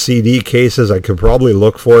old CD cases. I could probably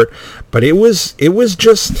look for it, but it was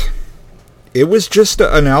just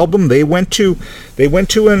an album. They went to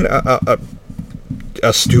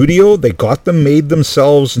a studio. They got them made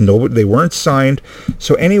themselves. No, they weren't signed.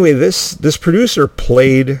 So anyway, this producer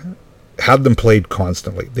had them played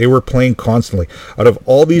constantly. They were playing constantly out of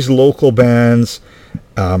all these local bands.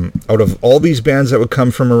 Out of all these bands that would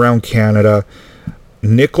come from around Canada,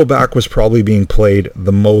 Nickelback was probably being played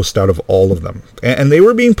the most out of all of them. And they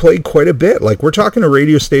were being played quite a bit. Like, we're talking a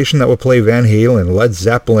radio station that would play Van Halen, Led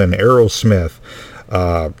Zeppelin, Aerosmith,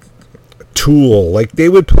 Tool. Like, they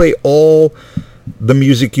would play all the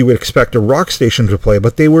music you would expect a rock station to play,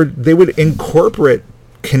 but they would incorporate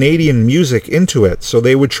Canadian music into it. So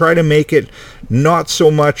they would try to make it not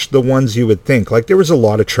so much the ones you would think. Like, there was a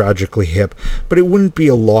lot of Tragically Hip, but it wouldn't be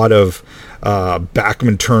a lot of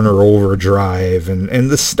Bachman Turner Overdrive and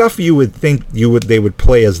the stuff you would think they would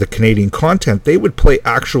play as the Canadian content. They would play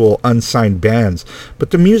actual unsigned bands,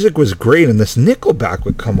 but the music was great. And this Nickelback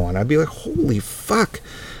would come on, I'd be like, holy fuck,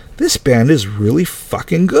 this band is really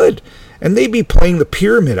fucking good. And they'd be playing the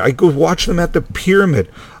Pyramid. I go watch them at the Pyramid.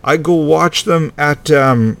 I go watch them at,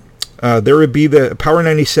 there would be the, Power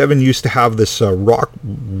 97 used to have this rock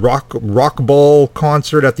ball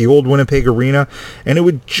concert at the old Winnipeg Arena. And it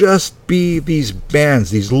would just be these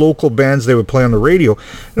bands, these local bands they would play on the radio.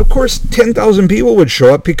 And of course, 10,000 people would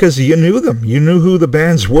show up because you knew them. You knew who the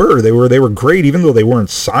bands were. They were great, even though they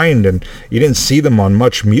weren't signed and you didn't see them on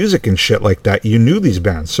much music and shit like that. You knew these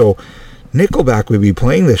bands. So Nickelback would be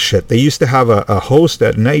playing this shit. They used to have a host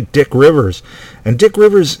at night, Dick Rivers, and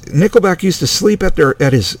Nickelback used to sleep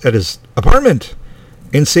at his apartment.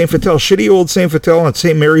 in St. Vital, shitty old St. Vital on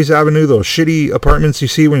St. Mary's Avenue, those shitty apartments you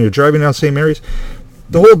see when you're driving down St. Mary's,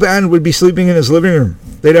 the whole band would be sleeping in his living room.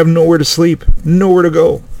 They'd have nowhere to sleep, nowhere to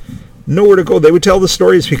go. Nowhere to go. They would tell the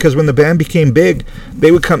stories because when the band became big,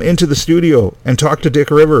 they would come into the studio and talk to Dick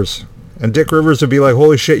Rivers. And Dick Rivers would be like,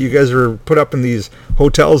 holy shit, you guys are put up in these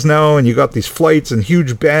hotels now, and you got these flights and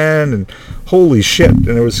huge band, and holy shit. And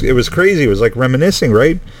it was crazy. It was like reminiscing,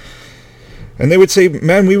 right? And they would say,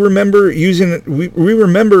 man, we remember we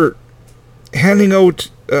remember handing out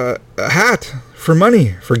a hat for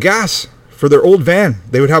money, for gas, for their old van.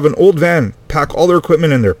 They would have an old van, pack all their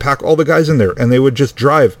equipment in there, pack all the guys in there, and they would just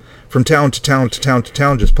drive from town to town to town to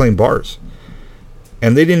town just playing bars.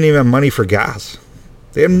 And they didn't even have money for gas.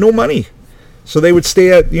 They had no money. So they would stay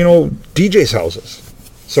at, DJs' houses.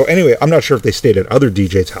 So anyway, I'm not sure if they stayed at other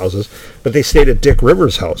DJs' houses, but they stayed at Dick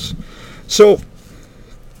Rivers' house. So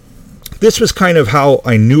this was kind of how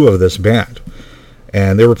I knew of this band.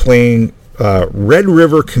 And they were playing Red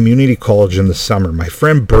River Community College in the summer. My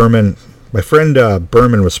friend Berman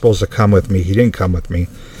was supposed to come with me. He didn't come with me.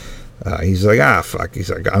 He's like, fuck. He's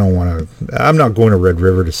like, I'm not going to Red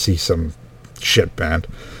River to see some shit band.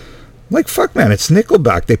 I'm like, fuck, man, it's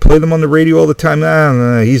Nickelback. They play them on the radio all the time.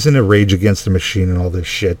 He's in a Rage Against the Machine and all this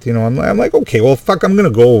shit. I'm like, okay, well, fuck, I'm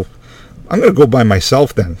going to go by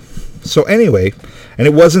myself then. So anyway, and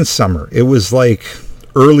it wasn't summer. It was like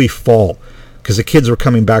early fall because the kids were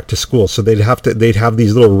coming back to school. So they'd have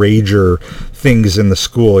these little rager things in the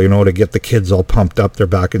school, to get the kids all pumped up. They're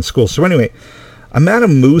back in school. So anyway, I'm at a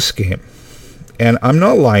Moose game, and I'm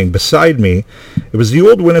not lying. Beside me, it was the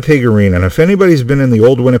old Winnipeg Arena. And if anybody's been in the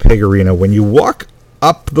old Winnipeg Arena, when you walk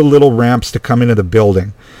up the little ramps to come into the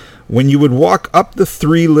building, when you would walk up the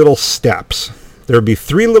 3 little steps, there would be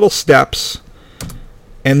 3 little steps,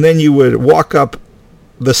 and then you would walk up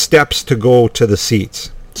the steps to go to the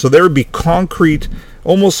seats. So there would be concrete,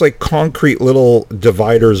 almost like concrete little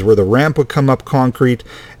dividers where the ramp would come up concrete,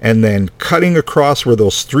 and then cutting across where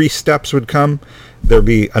those 3 steps would come, there'd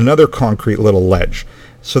be another concrete little ledge.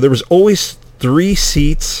 So there was always 3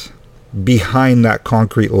 seats behind that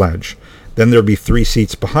concrete ledge. Then there'd be 3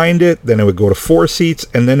 seats behind it, then it would go to 4 seats,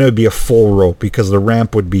 and then it would be a full row because the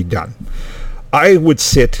ramp would be done. I would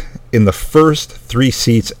sit in the first 3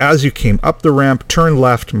 seats. As you came up the ramp, turn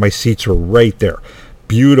left, my seats were right there.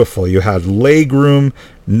 Beautiful. You had leg room,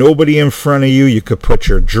 nobody in front of you. You could put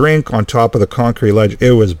your drink on top of the concrete ledge.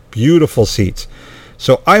 It was beautiful seats.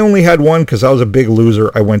 So I only had one because I was a big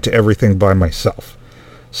loser. I went to everything by myself.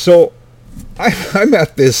 So I'm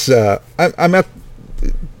at this, I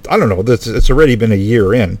don't know, it's already been a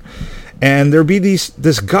year in. And there'd be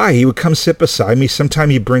this guy, he would come sit beside me.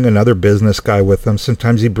 Sometimes he'd bring another business guy with him.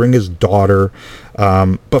 Sometimes he'd bring his daughter.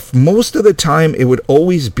 But most of the time, it would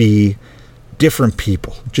always be different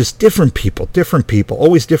people. Just different people.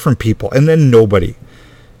 Always different people. And then nobody.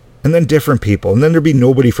 And then different people. And then there'd be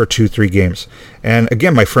nobody for 2-3 games. And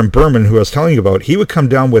again, my friend Berman, who I was telling you about, he would come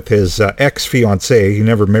down with his ex-fiancée. He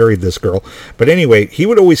never married this girl. But anyway, he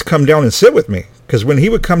would always come down and sit with me. Because when he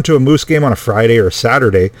would come to a Moose game on a Friday or a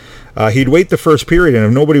Saturday, he'd wait the first period, and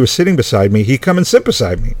if nobody was sitting beside me, he'd come and sit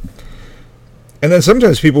beside me. And then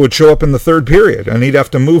sometimes people would show up in the third period, and he'd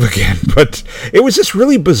have to move again. But it was just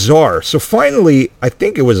really bizarre. So finally, I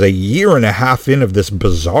think it was a year and a half in of this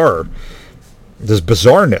bizarreness.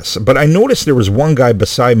 But I noticed there was one guy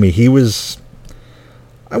beside me. He was,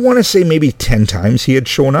 I want to say maybe 10 times he had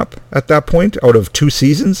shown up at that point out of 2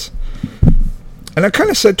 seasons. And I kind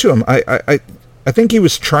of said to him, I think he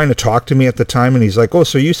was trying to talk to me at the time, and he's like, oh,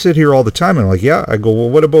 so you sit here all the time? And I'm like, yeah. I go, well,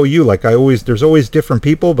 what about you? Like, there's always different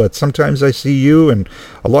people, but sometimes I see you, and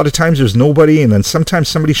a lot of times there's nobody, and then sometimes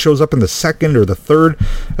somebody shows up in the second or the third.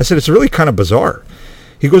 I said, it's really kind of bizarre.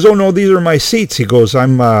 He goes, oh, no, these are my seats. He goes,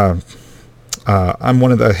 I'm one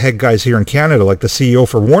of the head guys here in Canada, like the CEO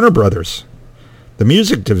for Warner Brothers, the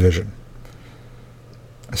music division.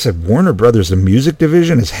 I said, Warner Brothers, the music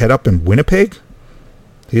division is head up in Winnipeg?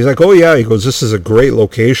 He's like, oh yeah. He goes, this is a great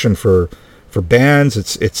location for bands.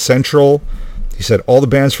 It's central. He said all the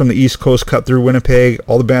bands from the East Coast cut through Winnipeg.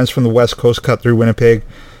 All the bands from the West Coast cut through Winnipeg.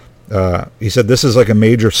 He said this is like a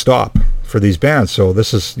major stop for these bands. So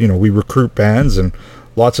this is, we recruit bands and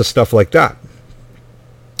lots of stuff like that.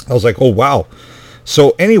 I was like, oh wow.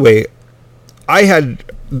 So anyway,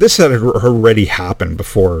 this had already happened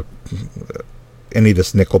before any of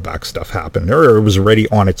this Nickelback stuff happened, or it was already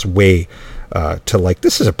on its way to like,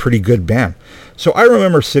 this is a pretty good band. So I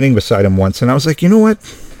remember sitting beside him once, and I was like, you know what?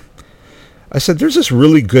 I said, there's this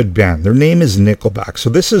really good band. Their name is Nickelback. So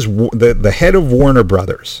this is the head of Warner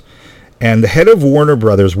Brothers. And the head of Warner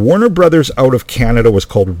Brothers out of Canada was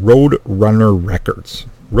called Roadrunner Records.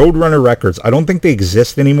 Roadrunner Records. I don't think they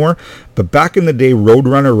exist anymore, but back in the day,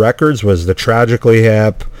 Roadrunner Records was the Tragically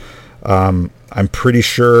Hip. I'm pretty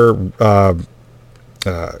sure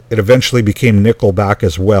it eventually became Nickelback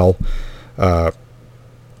as well.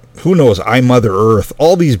 Who knows? I Mother Earth.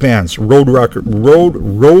 All these bands, Roadrunner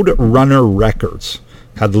Records,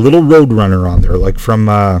 had the little Roadrunner on there, like from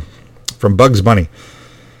Bugs Bunny.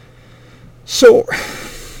 So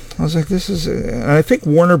I was like, this is... And I think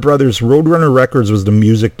Warner Brothers, Roadrunner Records was the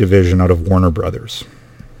music division out of Warner Brothers.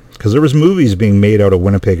 Because there was movies being made out of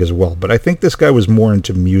Winnipeg as well. But I think this guy was more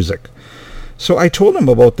into music. So I told him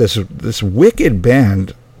about this wicked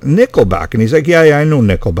band, Nickelback. And he's like, yeah, I know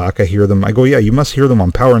Nickelback. I hear them. I go, yeah, you must hear them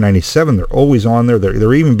on Power 97. They're always on there.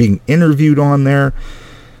 They're even being interviewed on there.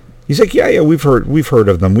 He's like, yeah, we've heard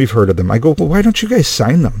of them. I go, well, why don't you guys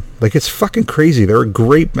sign them? Like, it's fucking crazy. They're a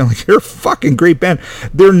great, like, they're a fucking great band.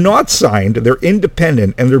 They're not signed. They're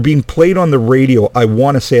independent, and they're being played on the radio, I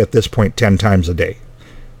want to say at this point, 10 times a day.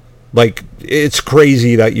 Like, it's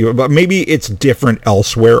crazy that but maybe it's different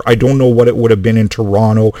elsewhere. I don't know what it would have been in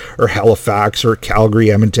Toronto or Halifax or Calgary,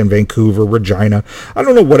 Edmonton, Vancouver, Regina. I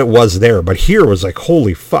don't know what it was there, but here it was like,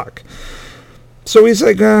 holy fuck. So he's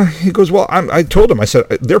like, he goes, well, I told him, I said,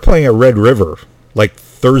 they're playing at Red River, like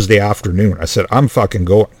Thursday afternoon. I said, I'm fucking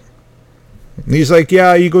going. And he's like,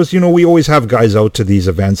 yeah, he goes, we always have guys out to these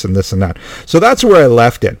events and this and that. So that's where I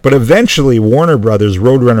left it. But eventually, Warner Brothers,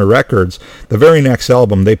 Roadrunner Records, the very next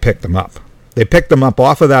album, they picked them up. They picked them up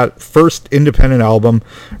off of that first independent album.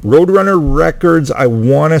 Roadrunner Records, I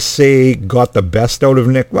want to say, got the best out of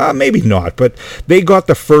Nick. Well, maybe not, but they got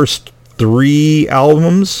the first 3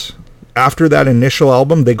 albums. After that initial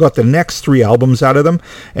album, they got the next 3 albums out of them.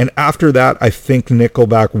 And after that, I think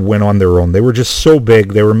Nickelback went on their own. They were just so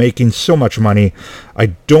big. They were making so much money. I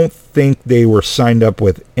don't think they were signed up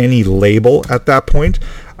with any label at that point.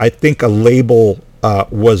 I think a label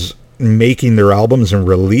was making their albums and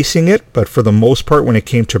releasing it. But for the most part, when it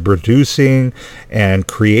came to producing and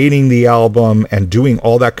creating the album and doing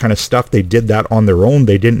all that kind of stuff, they did that on their own.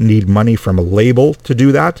 They didn't need money from a label to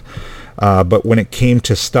do that. But when it came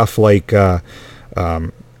to stuff like,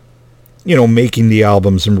 making the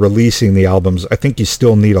albums and releasing the albums, I think you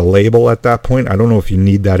still need a label at that point. I don't know if you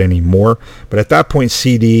need that anymore. But at that point,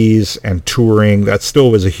 CDs and touring, that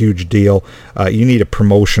still was a huge deal. You need a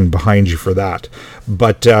promotion behind you for that.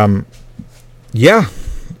 But, yeah.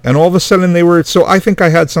 And all of a sudden they were... So I think I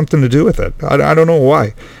had something to do with it. I don't know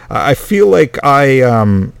why. I feel like I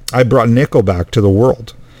brought Nickelback to the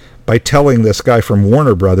world by telling this guy from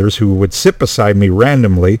Warner Brothers, who would sit beside me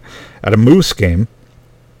randomly at a Moose game,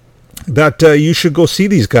 that you should go see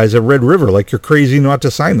these guys at Red River. Like, you're crazy not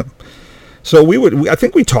to sign them. So I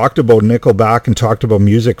think we talked about Nickelback and talked about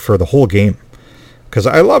music for the whole game, because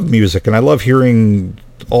I love music and I love hearing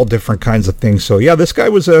all different kinds of things. So yeah, this guy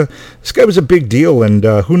was a big deal, and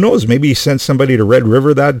who knows, maybe he sent somebody to Red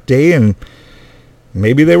River that day, and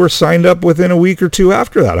maybe they were signed up within a week or 2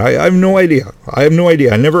 after that. I have no idea. I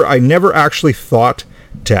never actually thought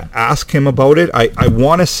to ask him about it. I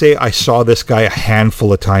want to say I saw this guy a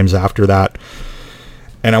handful of times after that.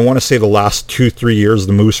 And I want to say the last 2-3 years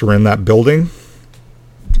the Moose were in that building,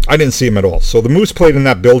 I didn't see him at all. So the Moose played in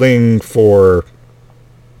that building for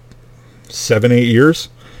 7-8 years.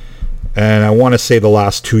 And I want to say the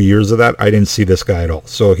last 2 years of that, I didn't see this guy at all.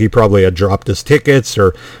 So he probably had dropped his tickets,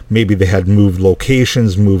 or maybe they had moved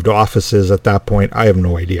locations, moved offices at that point. I have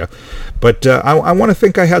no idea. But I want to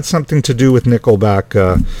think I had something to do with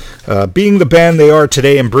Nickelback being the band they are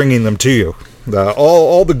today and bringing them to you.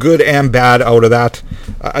 All the good and bad out of that.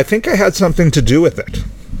 I think I had something to do with it.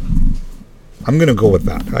 I'm going to go with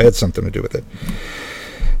that. I had something to do with it.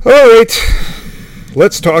 All right.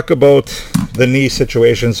 Let's talk about the knee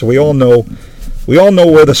situation. So we all know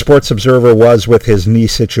where the Sports Observer was with his knee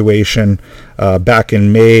situation back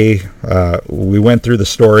in May. We went through the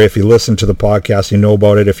story. If you listened to the podcast, you know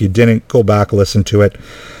about it. If you didn't, go back, listen to it.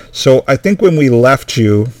 So I think when we left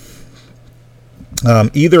you,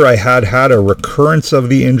 either I had a recurrence of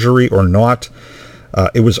the injury or not.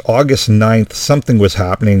 It was August 9th. Something was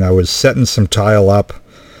happening. I was setting some tile up.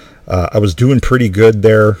 I was doing pretty good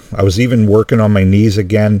there. I was even working on my knees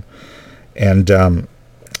again. And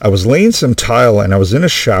I was laying some tile, and I was in a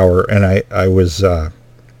shower, and I was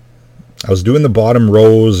doing the bottom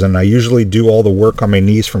rows, and I usually do all the work on my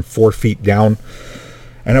knees from 4 feet down.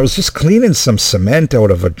 And I was just cleaning some cement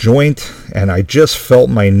out of a joint, and I just felt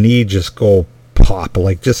my knee just go pop,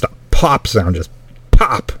 like just a pop sound, just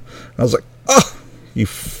pop. And I was like, oh, you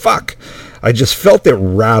fuck. I just felt it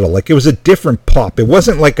rattle, like it was a different pop. It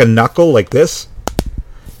wasn't like a knuckle like this.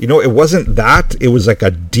 It wasn't that. It was like a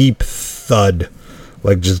deep thud,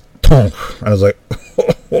 like just I was like,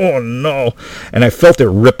 oh no. And I felt it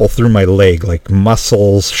ripple through my leg, like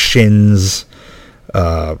muscles, shins.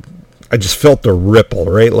 I just felt the ripple,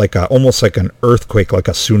 right? Like almost like an earthquake, like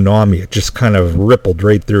a tsunami. It just kind of rippled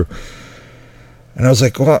right through. And I was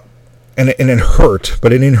like, well, and it hurt,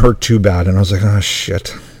 but it didn't hurt too bad. And I was like, oh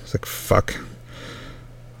shit. I was like, fuck.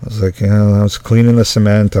 I was like, I was cleaning the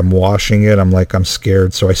cement. I'm washing it. I'm like, I'm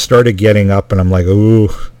scared. So I started getting up and I'm like, ooh,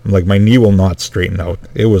 I'm like, my knee will not straighten out.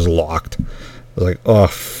 It was locked. I was like, oh,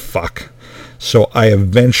 fuck. So I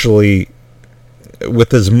eventually,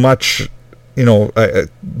 with as much,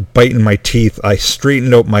 biting my teeth, I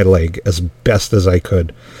straightened out my leg as best as I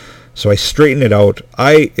could. So I straightened it out.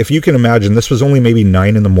 If you can imagine, this was only maybe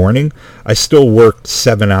 9 a.m. I still worked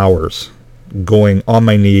 7 hours going on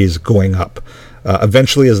my knees, going up.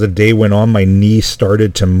 Eventually, as the day went on, my knee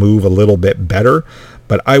started to move a little bit better,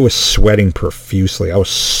 but I was sweating profusely. I was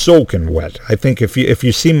soaking wet. I think if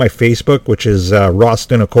you see my Facebook, which is Ross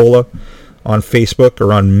Dinacola on Facebook,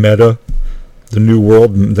 or on Meta, the new word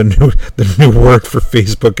for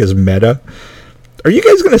Facebook is Meta. Are you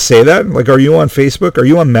guys going to say that? Like, are you on Facebook? Are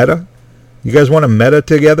you on Meta? You guys want to Meta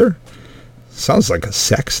together? Sounds like a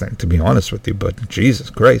sex thing, to be honest with you, but Jesus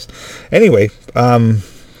Christ. Anyway,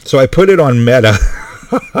 so I put it on Meta.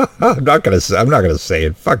 I'm not gonna say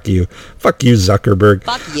it. Fuck you, Zuckerberg.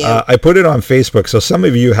 Fuck you. I put it on Facebook, so some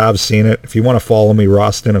of you have seen it. If you want to follow me,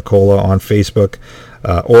 Ross Dinacola on Facebook,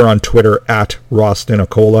 or on Twitter at Ross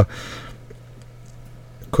Dinacola.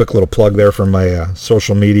 Quick little plug there for my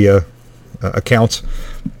social media accounts.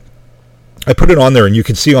 I put it on there, and you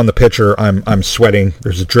can see on the picture I'm sweating.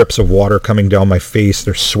 There's drips of water coming down my face.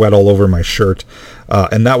 There's sweat all over my shirt.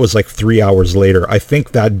 And that was like 3 hours later. I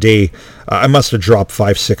think that day I must have dropped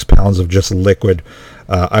 5-6 pounds of just liquid.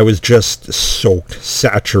 I was just soaked,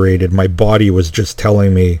 saturated. My body was just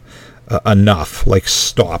telling me enough. Like,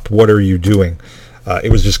 stop. What are you doing?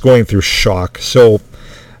 It was just going through shock. So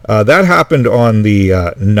that happened on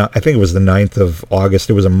I think it was the 9th of August.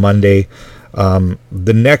 It was a Monday.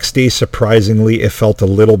 The next day, surprisingly, it felt a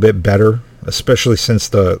little bit better, especially since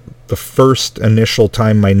the first initial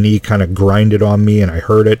time my knee kind of grinded on me and I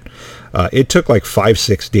hurt it. It took like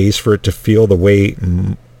 5-6 days for it to feel the way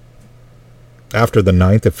after the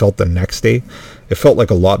 9th it felt the next day. It felt like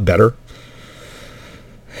a lot better.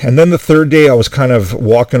 And then the third day, I was kind of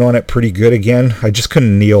walking on it pretty good again. I just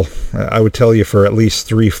couldn't kneel. I would tell you, for at least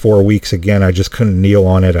 3-4 weeks again, I just couldn't kneel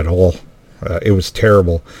on it at all. It was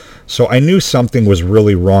terrible. So I knew something was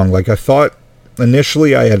really wrong. Like, I thought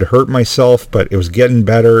initially I had hurt myself, but it was getting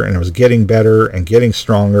better, and it was getting better and getting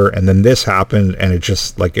stronger. And then this happened, and it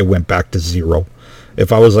just, like, it went back to zero.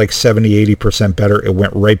 If I was like 70-80% better, it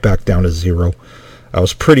went right back down to zero. I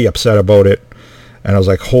was pretty upset about it. And I was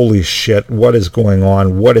like, holy shit, what is going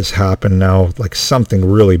on? What has happened now? Like, something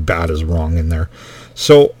really bad is wrong in there.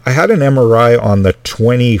 So I had an MRI on the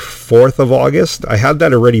 24th of August. I had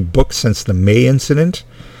that already booked since the May incident.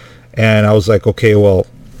 And I was like, okay, well,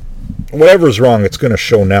 whatever's wrong, it's going to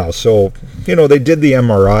show now. So, they did the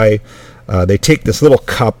MRI. They take this little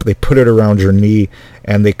cup, they put it around your knee,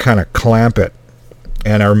 and they kind of clamp it.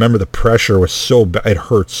 And I remember the pressure was so bad. It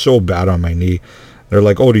hurt so bad on my knee. They're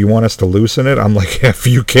like, oh, do you want us to loosen it? I'm like, if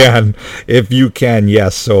you can,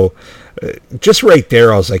 yes. So just right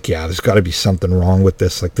there, I was like, yeah, there's got to be something wrong with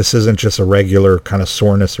this. Like, this isn't just a regular kind of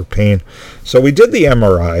soreness or pain. So we did the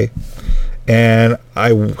MRI, and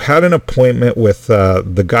I had an appointment with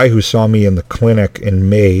the guy who saw me in the clinic in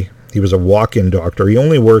May. He was a walk-in doctor. He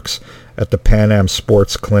only works at the Pan Am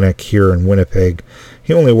Sports Clinic here in Winnipeg.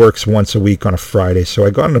 He only works once a week on a Friday. So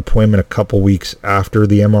I got an appointment a couple weeks after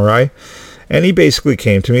the MRI. And he basically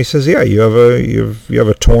came to me. He says, "Yeah, you have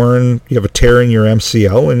a tear in your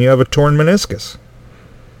MCL, and you have a torn meniscus."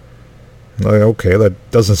 I'm like, okay,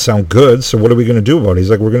 that doesn't sound good. So what are we going to do about it? He's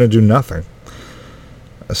like, "We're going to do nothing."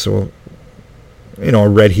 So,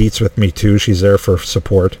 Red Heat's with me too. She's there for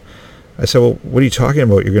support. I said, "Well, what are you talking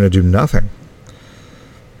about? You're going to do nothing?"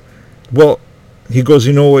 Well, he goes,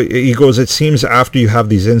 it seems after you have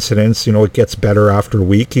these incidents, it gets better after a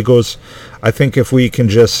week. He goes, I think if we can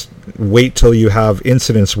just wait till you have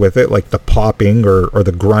incidents with it, like the popping or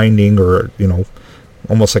the grinding or,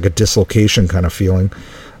 almost like a dislocation kind of feeling,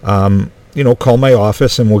 call my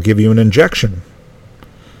office and we'll give you an injection.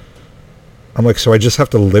 I'm like, so I just have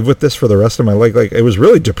to live with this for the rest of my life? Like, it was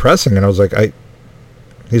really depressing. And I was like,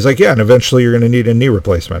 he's like, yeah, and eventually you're going to need a knee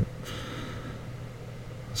replacement.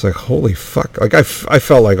 It's like, holy fuck. Like, I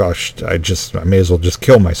felt like, oh, I may as well just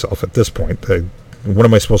kill myself at this point. What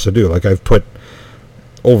am I supposed to do? Like, I've put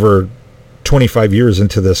over 25 years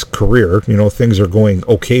into this career. Things are going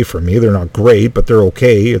okay for me. They're not great, but they're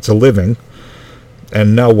okay. It's a living.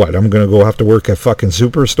 And now what? I'm going to go have to work at fucking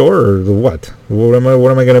Superstore or what? What am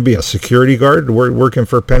I going to be? A security guard working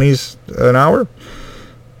for pennies an hour?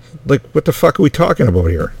 Like, what the fuck are we talking about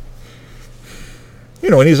here? You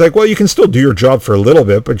know, and he's like, well, you can still do your job for a little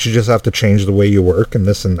bit, but you just have to change the way you work and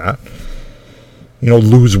this and that. You know,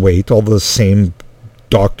 lose weight, all the same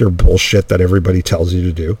doctor bullshit that everybody tells you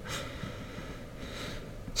to do.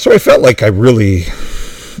 So I felt like I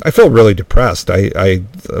felt really depressed. I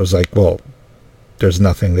was like, well, there's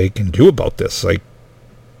nothing they can do about this. Like,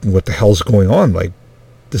 what the hell's going on? Like,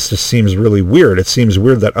 this just seems really weird. It seems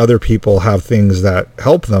weird that other people have things that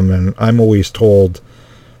help them, and I'm always told,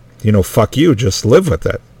 you know, fuck you, just live with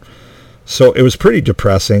it. So it was pretty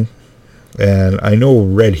depressing. And I know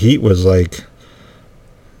Red Heat was like,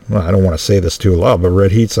 well, I don't want to say this too loud, but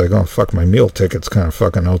Red Heat's like, oh, fuck, my meal ticket's kind of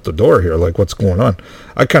fucking out the door here. Like, what's going on?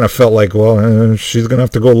 I kind of felt like, well, she's going to have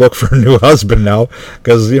to go look for a new husband now.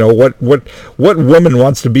 Because, you know, what woman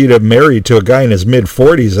wants to be married to a guy in his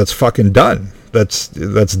mid-40s that's fucking done? That's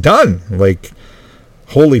done. Like,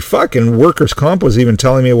 holy fuck. And workers' comp was even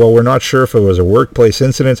telling me, well, we're not sure if it was a workplace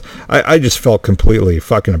incident. I just felt completely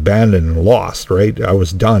fucking abandoned and lost, right? I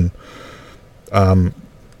was done.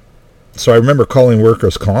 So I remember calling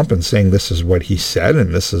workers' comp and saying, this is what he said,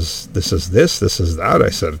 and this is that.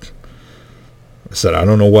 I said, I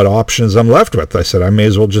don't know what options I'm left with. I said, I may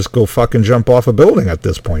as well just go fucking jump off a building at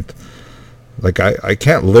this point. Like, I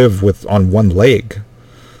can't live on one leg.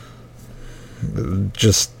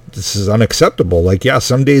 Just, this is unacceptable. Like, yeah,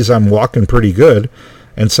 some days I'm walking pretty good,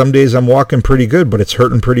 and some days I'm walking pretty good, but it's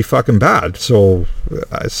hurting pretty fucking bad. So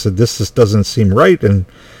I said, this just doesn't seem right, and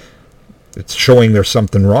it's showing there's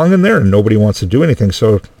something wrong in there, and nobody wants to do anything.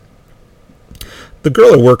 So the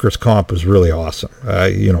girl at workers' comp was really awesome.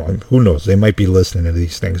 You know, who knows? They might be listening to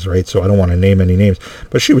these things, right? So I don't want to name any names,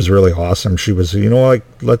 but she was really awesome. She was, you know, like,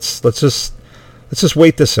 let's just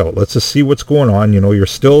wait this out. Let's just see what's going on. You know, you're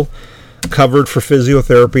still covered for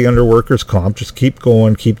physiotherapy under workers' comp. Just keep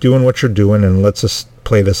going, keep doing what you're doing, and let's just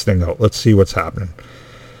play this thing out. Let's see what's happening.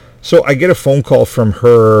 So I get a phone call from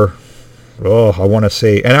her. Oh, I want to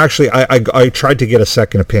say, and actually, I tried to get a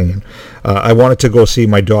second opinion. I wanted to go see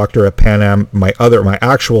my doctor at Pan Am, my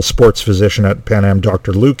actual sports physician at Pan Am,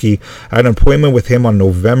 Dr. Lukey. I had an appointment with him on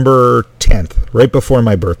November 10th, right before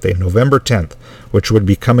my birthday, November 10th, which would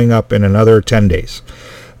be coming up in another 10 days.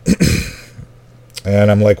 And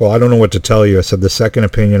I'm like, well, I don't know what to tell you. I said, the second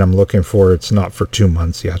opinion I'm looking for, it's not for 2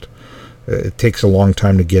 months yet. It takes a long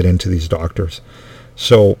time to get into these doctors.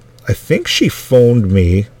 So I think she phoned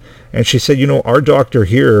me. And she said, you know, our doctor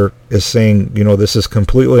here is saying, you know, this is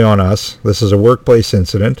completely on us. This is a workplace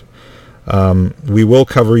incident. We will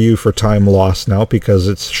cover you for time lost now because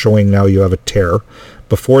it's showing now you have a tear.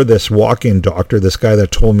 Before this walk-in doctor, this guy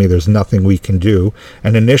that told me there's nothing we can do,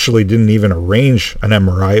 and initially didn't even arrange an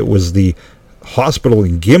MRI. It was the hospital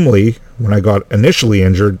in Gimli, when I got initially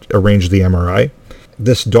injured, arranged the MRI.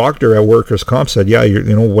 This doctor at workers' comp said, yeah, you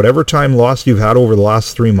know, whatever time lost you've had over the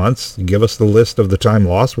last 3 months, give us the list of the time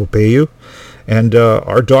lost, we'll pay you. And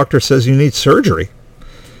our doctor says you need surgery.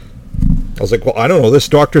 I was like, well, I don't know. This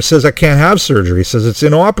doctor says I can't have surgery. He says it's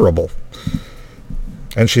inoperable.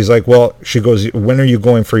 And she's like, well, she goes, when are you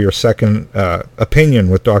going for your second opinion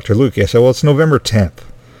with Dr. Luke? I said, well, it's November 10th.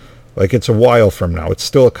 Like, it's a while from now. It's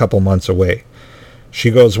still a couple months away. She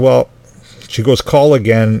goes, call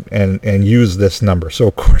again and use this number. So,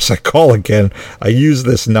 of course, I call again. I use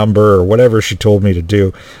this number or whatever she told me to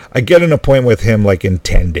do. I get an appointment with him like in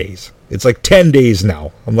 10 days. It's like 10 days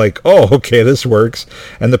now. I'm like, oh, okay, this works.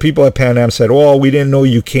 And the people at Pan Am said, well, we didn't know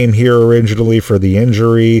you came here originally for the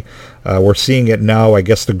injury. We're seeing it now. I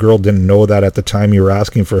guess the girl didn't know that at the time you were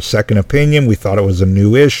asking for a second opinion. We thought it was a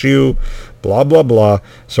new issue, blah, blah, blah.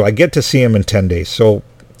 So I get to see him in 10 days.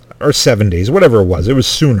 Or 7 days, whatever it was. It was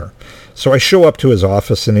sooner. So I show up to his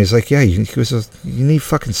office, and he's like, yeah, he goes, you need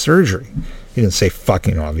fucking surgery. He didn't say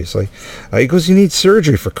fucking, obviously. He goes, you need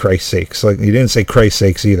surgery, for Christ's sakes. Like, he didn't say Christ's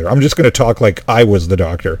sakes either. I'm just going to talk like I was the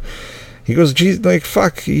doctor. He goes, geez, like,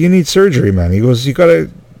 fuck, you need surgery, man. He goes,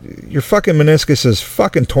 your fucking meniscus is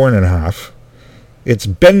fucking torn in half. It's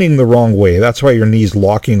bending the wrong way. That's why your knee's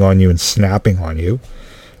locking on you and snapping on you.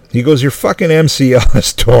 He goes, your fucking MCL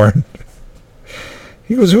is torn.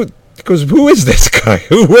 He goes, who is this guy?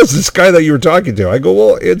 Who was this guy that you were talking to? I go,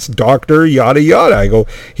 well, it's Dr. Yada Yada. I go,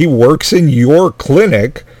 he works in your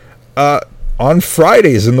clinic on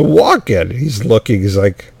Fridays in the walk-in. He's looking, he's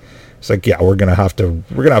like, yeah, we're gonna have to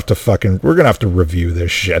review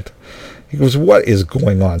this shit. He goes, what is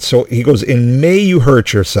going on? So he goes, in May you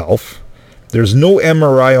hurt yourself. There's no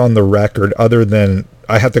MRI on the record other than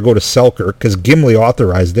I have to go to Selkirk because Gimli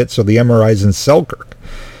authorized it, so the MRI's in Selkirk.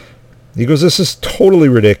 He goes, this is totally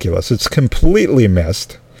ridiculous. It's completely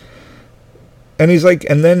missed. And he's like,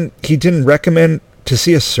 and then he didn't recommend to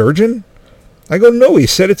see a surgeon? I go, no, he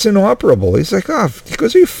said it's inoperable. He's like, oh, he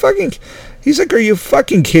goes, he's like, are you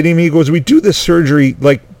fucking kidding me? He goes, we do this surgery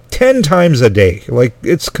like 10 times a day. Like,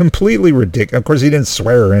 it's completely ridiculous. Of course, he didn't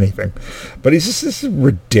swear or anything, but he's just, this is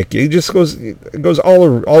ridiculous. He just goes,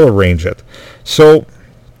 I'll arrange it. So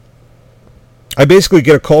I basically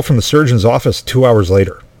get a call from the surgeon's office 2 hours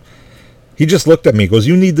later. He just looked at me, goes,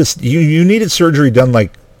 you need this, you needed surgery done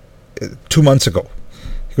like 2 months ago.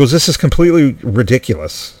 He goes, this is completely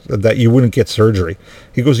ridiculous that you wouldn't get surgery.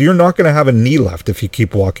 He goes, you're not going to have a knee left if you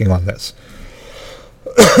keep walking on this.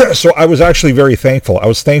 So I was actually very thankful. I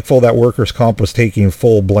was thankful that workers' comp was taking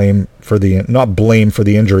full blame for not blame for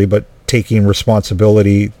the injury, but taking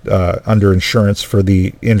responsibility under insurance for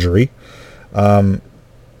the injury.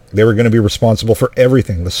 They were going to be responsible for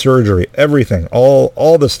everything, the surgery, everything,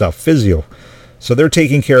 all the stuff, physio. So they're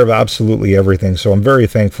taking care of absolutely everything. So I'm very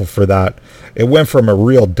thankful for that. It went from a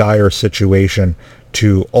real dire situation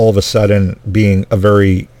to all of a sudden being a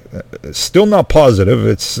very, still not positive.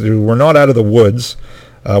 We're not out of the woods.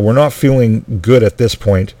 We're not feeling good at this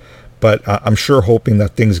point, but I'm sure hoping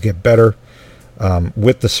that things get better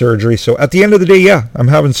with the surgery. So at the end of the day, yeah, I'm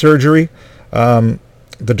having surgery.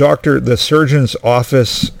 The surgeon's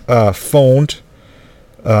office phoned.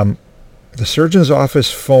 The surgeon's office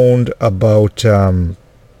phoned about,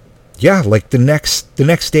 like the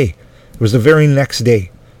next day. It was the very next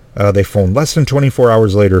day they phoned. Less than 24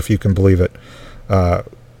 hours later, if you can believe it.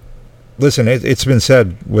 Listen, it's been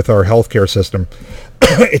said with our healthcare system,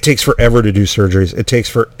 it takes forever to do surgeries. It takes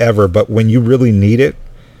forever, but when you really need it,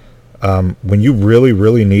 when you really,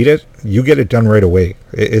 really need it, you get it done right away.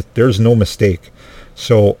 There's no mistake.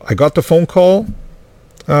 So I got the phone call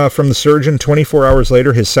from the surgeon 24 hours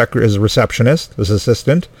later, his receptionist, his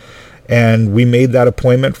assistant, and we made that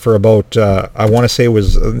appointment for about, I want to say it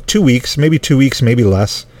was 2 weeks, maybe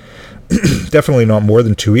less. Definitely not more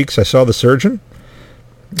than 2 weeks. I saw the surgeon.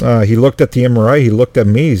 He looked at the MRI. He looked at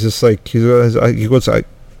me. He's just like, he goes,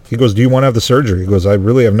 do you want to have the surgery? He goes, I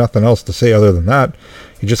really have nothing else to say other than that.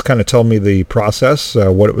 He just kind of told me the process,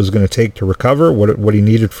 what it was going to take to recover, what he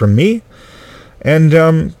needed from me. And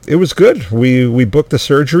it was good. We booked the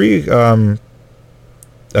surgery.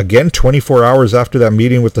 Again, 24 hours after that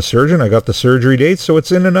meeting with the surgeon, I got the surgery date. So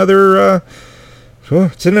it's in another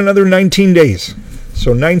 19 days.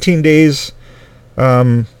 So 19 days.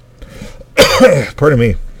 Pardon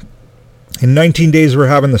me. In 19 days, we're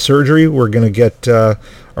having the surgery. We're going to get our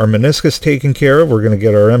meniscus taken care of. We're going to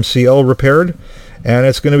get our MCL repaired. And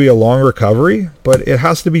it's going to be a long recovery, but it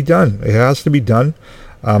has to be done. It has to be done.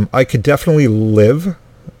 I could definitely live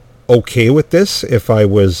okay with this if I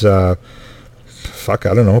was,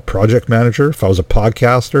 project manager, if I was a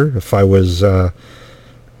podcaster, if I was, I'm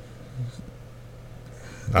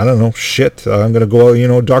going to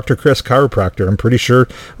go, Dr. Chris, chiropractor. I'm pretty sure.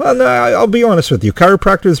 Well, no, I'll be honest with you.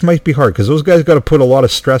 Chiropractors might be hard because those guys got to put a lot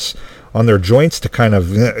of stress on their joints to kind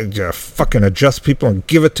of fucking adjust people and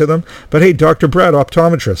give it to them. But hey, Dr. Brad,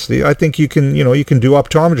 optometrist, I think you can do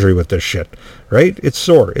optometry with this shit, right? It's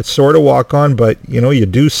sore to walk on, but you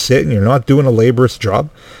do sit and you're not doing a laborious job.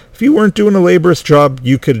 If you weren't doing a laborious job,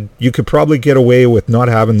 you could probably get away with not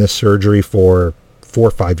having this surgery for 4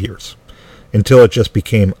 or 5 years until it just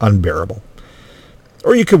became unbearable.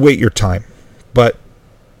 Or you could wait your time. But,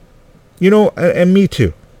 and me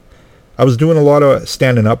too. I was doing a lot of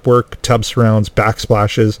standing up work, tub surrounds,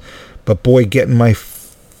 backsplashes, but boy, getting my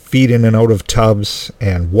feet in and out of tubs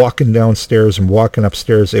and walking downstairs and walking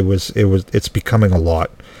upstairs, it's becoming a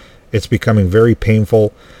lot. It's becoming very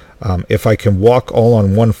painful. If I can walk all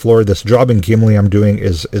on one floor, this job in Gimli I'm doing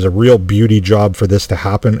is a real beauty job for this to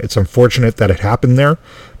happen. It's unfortunate that it happened there,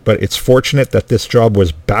 but it's fortunate that this job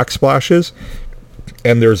was backsplashes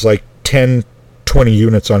and there's like 10, 20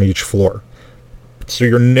 units on each floor. So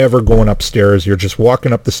you're never going upstairs. You're just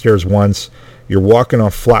walking up the stairs once. You're walking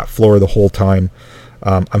on flat floor the whole time.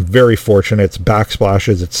 I'm very fortunate. It's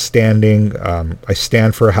backsplashes. It's standing. I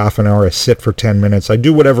stand for a half an hour. I sit for 10 minutes. I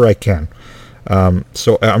do whatever I can.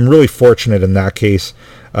 So I'm really fortunate in that case.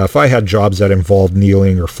 If I had jobs that involved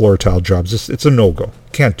kneeling or floor tile jobs, it's a no-go.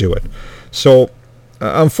 Can't do it. So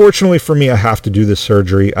unfortunately for me, I have to do this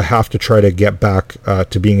surgery. I have to try to get back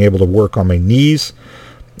to being able to work on my knees.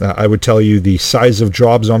 I would tell you the size of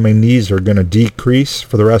jobs on my knees are going to decrease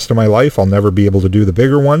for the rest of my life. I'll never be able to do the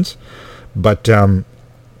bigger ones. But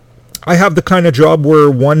I have the kind of job where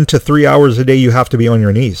 1 to 3 hours a day you have to be on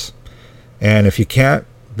your knees. And if you can't,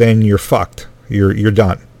 then you're fucked. You're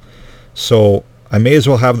done. So I may as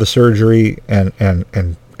well have the surgery and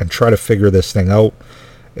try to figure this thing out.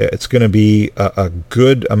 It's going to be a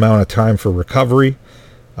good amount of time for recovery.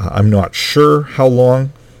 I'm not sure how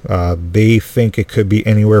long. They think it could be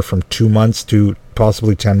anywhere from 2 months to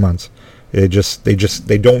possibly 10 months. They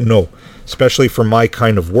don't know. Especially for my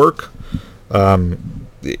kind of work,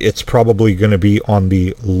 it's probably going to be on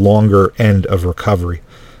the longer end of recovery.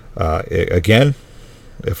 Again,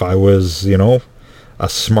 if I was, a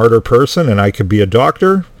smarter person and I could be a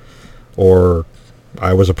doctor, or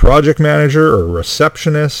I was a project manager or a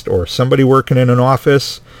receptionist or somebody working in an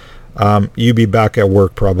office, you'd be back at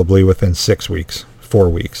work probably within 6 weeks, 4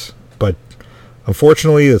 weeks. But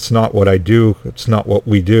unfortunately, it's not what I do. It's not what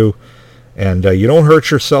we do. And you don't hurt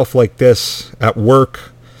yourself like this at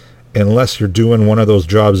work unless you're doing one of those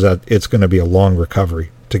jobs that it's going to be a long recovery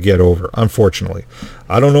to get over, unfortunately.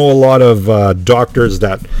 I don't know a lot of doctors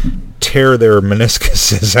that tear their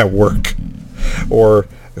meniscuses at work, or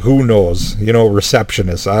who knows,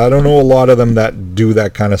 receptionists. I don't know a lot of them that do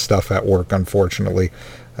that kind of stuff at work, unfortunately.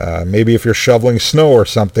 Maybe if you're shoveling snow or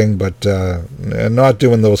something, but not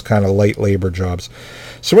doing those kind of light labor jobs.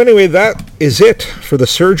 So anyway, that is it for the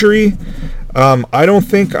surgery. I don't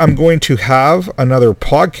think I'm going to have another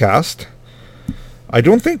podcast. I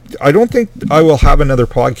don't think I will have another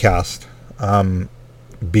podcast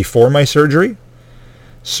before my surgery.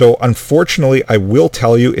 So unfortunately, I will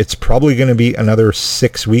tell you it's probably going to be another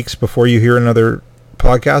 6 weeks before you hear another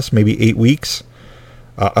podcast, maybe 8 weeks.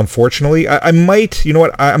 Unfortunately, I might,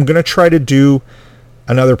 I'm going to try to do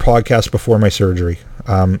another podcast before my surgery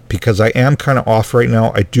because I am kind of off right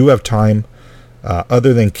now. I do have time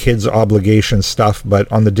other than kids' obligation stuff, but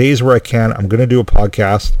on the days where I can, I'm going to do a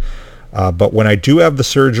podcast. But when I do have the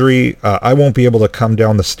surgery, I won't be able to come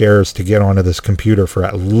down the stairs to get onto this computer for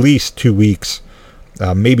at least 2 weeks,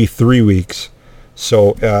 maybe 3 weeks.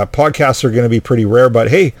 So podcasts are going to be pretty rare, but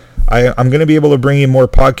hey, I'm going to be able to bring you more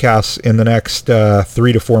podcasts in the next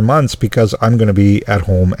 3 to 4 months because I'm going to be at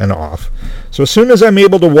home and off. So as soon as I'm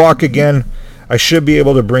able to walk again, I should be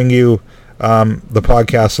able to bring you the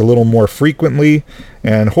podcast a little more frequently,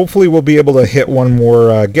 and hopefully we'll be able to hit one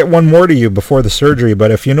more, get one more to you before the surgery.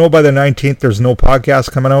 But if by the 19th there's no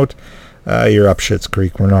podcast coming out, you're up shit's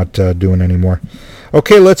creek. We're not doing any more.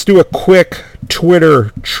 Okay, let's do a quick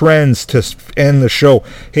Twitter trends to end the show.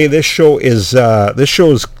 Hey, this show is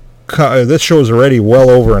already well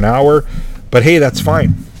over an hour, but hey, that's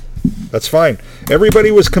fine. That's fine. Everybody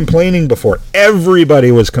was complaining before.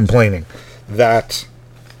 Everybody was complaining that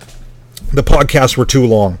the podcasts were too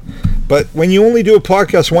long. But when you only do a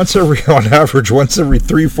podcast on average once every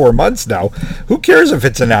 3-4 months now, who cares if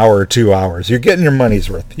it's an hour or 2 hours? You're getting your money's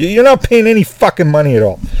worth. You're not paying any fucking money at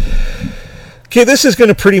all. Okay, this is going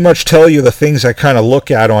to pretty much tell you the things I kind of look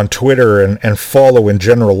at on Twitter and follow in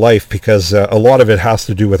general life, because a lot of it has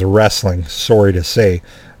to do with wrestling, sorry to say.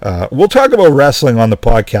 We'll talk about wrestling on the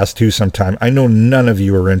podcast too sometime. I know none of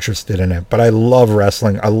you are interested in it, but I love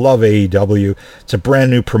wrestling. I love AEW. It's a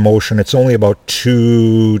brand new promotion. It's only about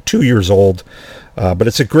two years old, but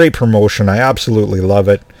it's a great promotion. I absolutely love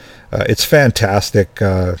it. It's fantastic.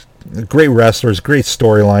 Great wrestlers, great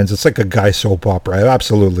storylines. It's like a guy soap opera. I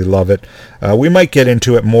absolutely love it. We might get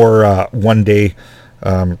into it more one day,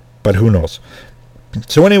 but who knows.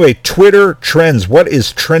 So anyway, Twitter trends. What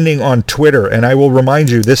is trending on Twitter? And I will remind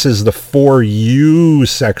you, this is the For You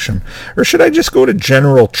section. Or should I just go to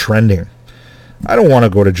general trending? I don't want to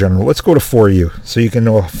go to general. Let's go to For You, so you can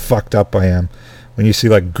know how fucked up I am when you see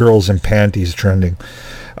like girls in panties trending.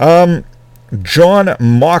 Jon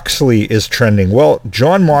Moxley is trending. Well,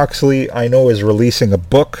 Jon Moxley, I know, is releasing a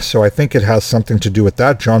book, so I think it has something to do with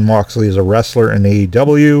that. Jon Moxley is a wrestler in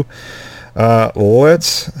AEW. Let's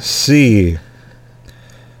see.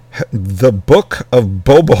 The Book of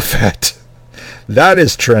Boba Fett. That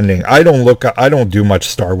is trending. I don't do much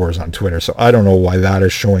Star Wars on Twitter, so I don't know why that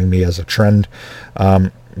is showing me as a trend.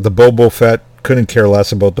 The Boba Fett, couldn't care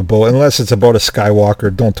less about the Boba, unless it's about a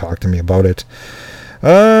Skywalker. Don't talk to me about it.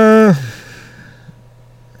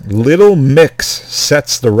 Little Mix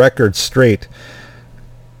sets the record straight.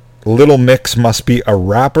 Little Mix must be a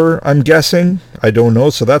rapper, I'm guessing. I don't know,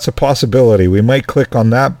 so that's a possibility. We might click on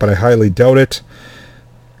that, but I highly doubt it.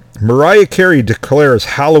 Mariah Carey declares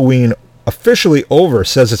Halloween officially over,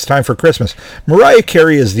 says it's time for Christmas. Mariah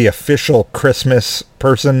Carey is the official Christmas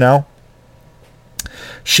person now.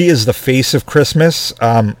 She is the face of Christmas.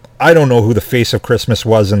 I don't know who the face of Christmas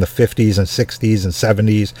was in the 50s and 60s and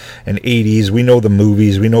 70s and 80s. We know the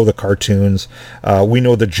movies. We know the cartoons. We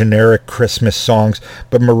know the generic Christmas songs.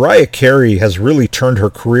 But Mariah Carey has really turned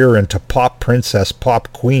her career into pop princess,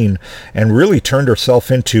 pop queen, and really turned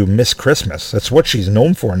herself into Miss Christmas. That's what she's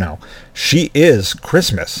known for now. She is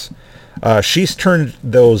Christmas. She's turned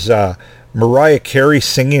those Mariah Carey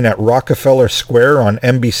singing at Rockefeller Square on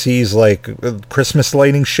NBC's like Christmas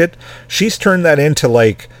lighting shit. She's turned that into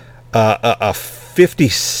like a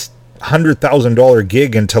 $100,000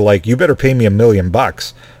 gig into like, you better pay me $1 million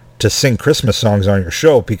to sing Christmas songs on your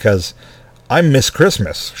show because I miss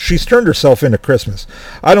Christmas. She's turned herself into Christmas.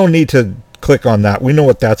 I don't need to click on that. We know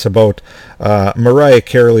what that's about. Mariah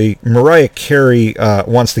Carey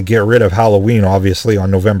wants to get rid of Halloween, obviously,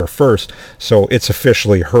 on November 1st, so it's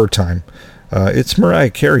officially her time. It's Mariah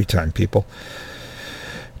Carey time, people.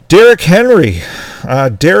 Derrick Henry. I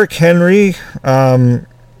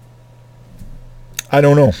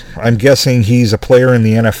don't know. I'm guessing he's a player in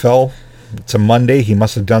the NFL. It's a Monday. He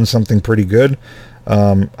must have done something pretty good.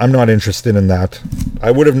 I'm not interested in that.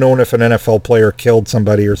 I would have known if an NFL player killed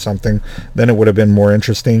somebody or something, then it would have been more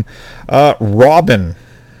interesting. Robin.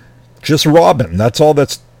 Just Robin. That's all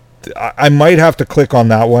that's... I might have to click on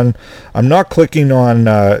that one. I'm not clicking on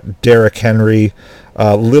Derrick Henry.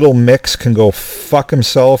 Little Mix can go fuck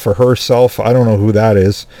himself or herself. I don't know who that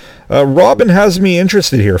is. Robin has me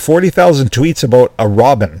interested here. 40,000 tweets about a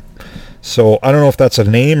robin. So I don't know if that's a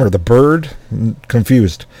name or the bird. I'm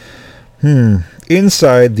confused.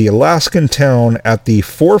 Inside the Alaskan town at the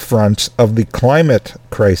forefront of the climate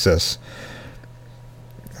crisis.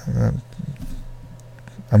 I'm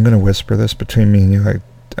going to whisper this between me and you.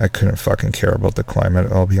 I couldn't fucking care about the climate,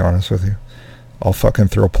 I'll be honest with you. I'll fucking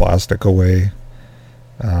throw plastic away.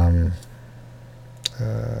 I'll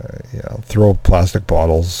throw plastic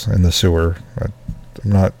bottles in the sewer.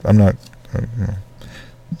 I'm not,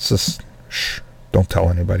 it's just, don't tell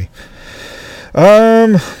anybody.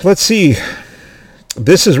 Let's see.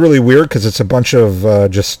 This is really weird because it's a bunch of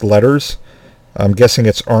just letters. I'm guessing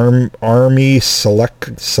it's Army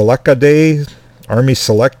Select Day. Army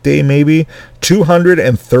Select Day, maybe.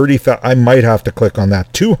 230,000. I might have to click on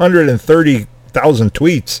that. 230,000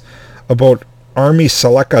 tweets about Army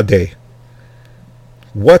Select Day.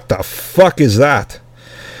 What the fuck is that?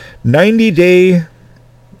 90-day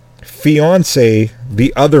fiance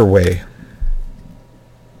the other way.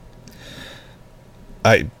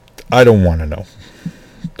 I don't want to know.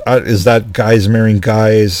 Is that guys marrying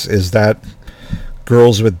guys? Is that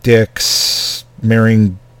girls with dicks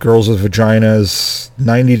marrying girls with vaginas?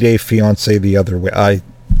 90-day fiance the other way. I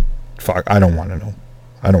don't want to know.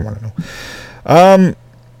 I don't want to know.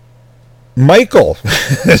 Michael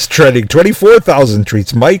is trending. 24,000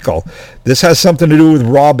 tweets. Michael. This has something to do with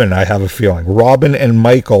Robin, I have a feeling. Robin and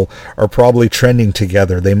Michael are probably trending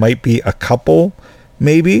together. They might be a couple,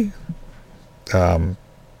 maybe.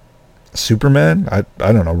 Superman? I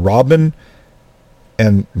don't know. Robin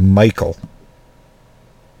and Michael.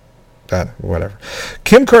 Whatever.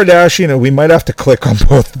 Kim Kardashian, we might have to click on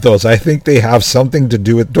both of those. I think they have something to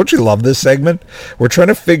do with... Don't you love this segment? We're trying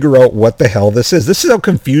to figure out what the hell this is. This is how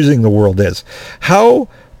confusing the world is. How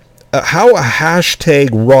a hashtag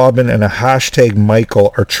Robin and a hashtag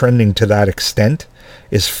Michael are trending to that extent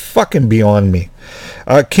is fucking beyond me.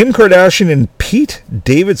 Kim Kardashian and Pete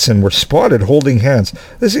Davidson were spotted holding hands.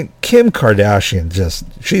 Listen, Kim Kardashian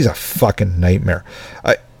she's a fucking nightmare.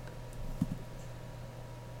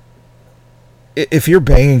 If you're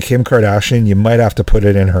banging Kim Kardashian, you might have to put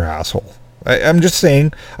it in her asshole. I'm just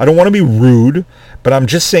saying, I don't want to be rude, but I'm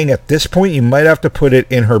just saying at this point, you might have to put it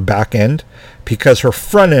in her back end because her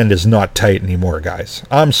front end is not tight anymore, guys.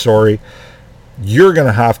 I'm sorry. You're going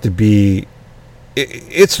to have to be...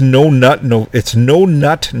 It's no nut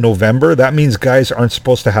November. That means guys aren't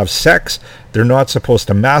supposed to have sex. They're not supposed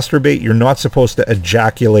to masturbate. You're not supposed to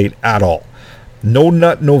ejaculate at all. No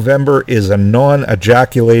Nut November is a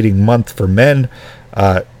non-ejaculating month for men.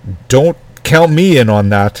 Don't count me in on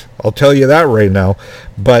that. I'll tell you that right now.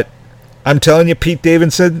 But I'm telling you, Pete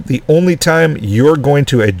Davidson, the only time you're going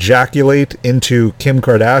to ejaculate into Kim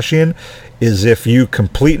Kardashian is if you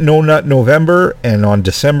complete No Nut November, and on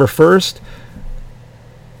December 1st,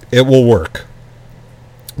 it will work.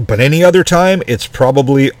 But any other time, it's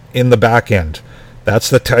probably in the back end. That's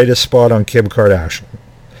the tightest spot on Kim Kardashian.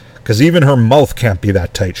 Because even her mouth can't be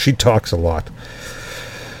that tight. She talks a lot.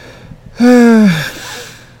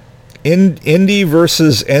 Indy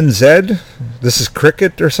versus NZ. This is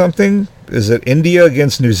cricket or something. Is it India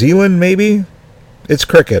against New Zealand, maybe? It's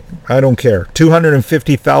cricket. I don't care.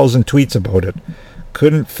 250,000 tweets about it.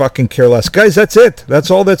 Couldn't fucking care less. Guys, that's it.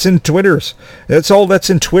 That's all that's in Twitters. That's all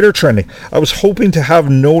that's in Twitter trending. I was hoping to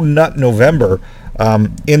have No Nut November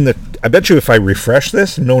I bet you if I refresh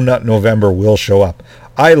this, No Nut November will show up.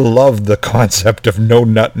 I love the concept of No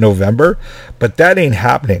Nut November, but that ain't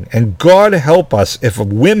happening. And God help us if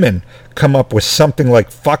women come up with something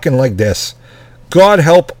like fucking like this. God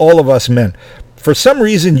help all of us men. For some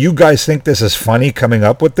reason, you guys think this is funny coming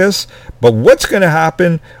up with this, but what's going to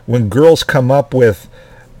happen when girls come up with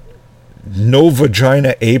no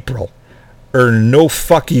vagina April or no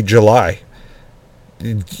fucky July?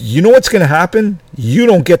 You know what's going to happen? You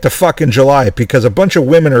don't get to fucking July because a bunch of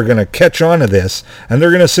women are going to catch on to this and they're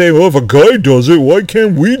going to say, well, if a guy does it, why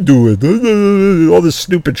can't we do it? All this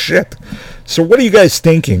stupid shit. So what are you guys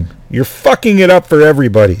thinking? You're fucking it up for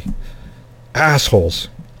everybody. Assholes.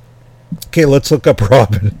 Okay, let's look up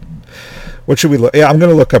Robin. What should we look? Yeah, I'm going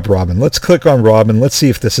to look up Robin. Let's click on Robin. Let's see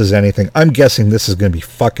if this is anything. I'm guessing this is going to be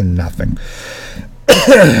fucking nothing.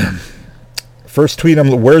 First tweet,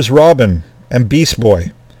 where's Robin and Beast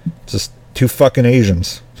Boy? Just two fucking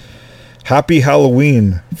Asians. Happy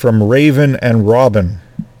Halloween from Raven and Robin.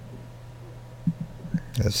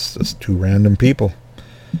 That's just two random people.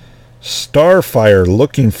 Starfire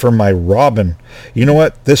looking for my Robin. You know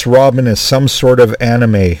what? This Robin is some sort of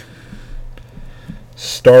anime.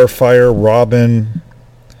 Starfire, Robin.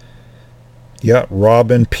 Yeah,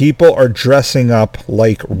 Robin. People are dressing up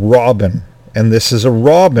like Robin. And this is a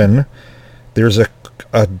Robin. There's a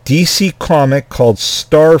DC comic called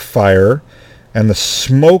Starfire. And the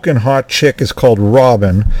smoking hot chick is called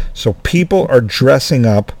Robin. So people are dressing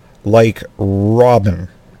up like Robin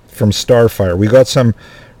from Starfire. We got some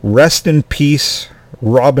rest in peace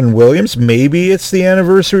Robin Williams. Maybe it's the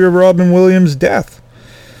anniversary of Robin Williams' death.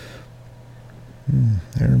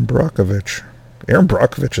 Aaron Brockovich. Aaron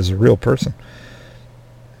Brockovich is a real person.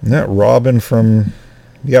 That Robin from...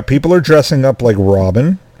 Yeah, people are dressing up like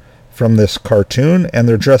Robin from this cartoon, and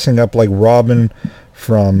they're dressing up like Robin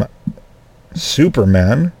from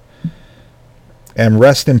Superman. And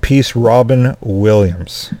rest in peace, Robin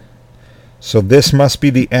Williams. So this must be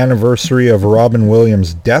the anniversary of Robin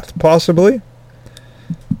Williams' death, possibly.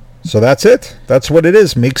 So that's it. That's what it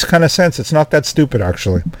is. Makes kind of sense. It's not that stupid,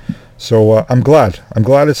 actually. So I'm glad. I'm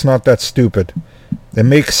glad it's not that stupid. It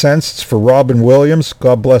makes sense. It's for Robin Williams.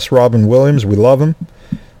 God bless Robin Williams. We love him.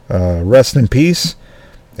 Rest in peace.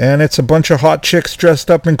 And it's a bunch of hot chicks dressed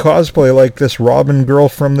up in cosplay like this Robin girl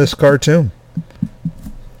from this cartoon.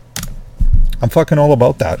 I'm fucking all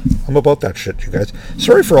about that. I'm about that shit, you guys.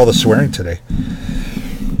 Sorry for all the swearing today.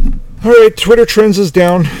 All right, Twitter Trends is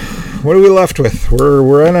down. What are we left with?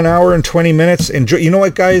 We're at an hour and 20 minutes. Enjoy. You know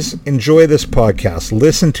what, guys? Enjoy this podcast.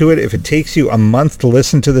 Listen to it. If it takes you a month to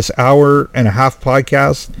listen to this hour and a half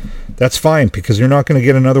podcast, that's fine, because you're not going to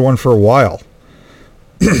get another one for a while.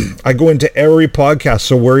 I go into every podcast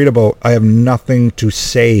so worried about I have nothing to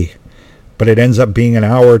say, but it ends up being an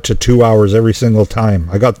hour to 2 hours every single time.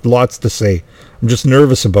 I got lots to say. I'm just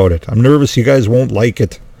nervous about it. I'm nervous you guys won't like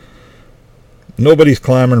it. Nobody's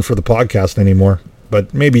clamoring for the podcast anymore.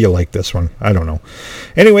 But maybe you like this one. I don't know.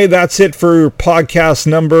 Anyway, that's it for podcast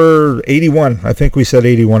number 81. I think we said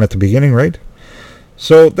 81 at the beginning, right?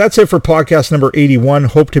 So that's it for podcast number 81.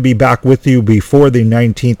 Hope to be back with you before the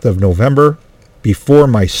 19th of November, before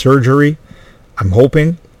my surgery. I'm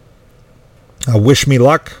hoping. Wish me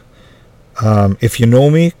luck. If you know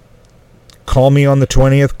me, call me on the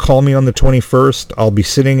 20th. Call me on the 21st. I'll be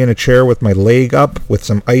sitting in a chair with my leg up with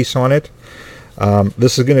some ice on it.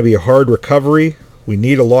 This is going to be a hard recovery. We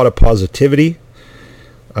need a lot of positivity.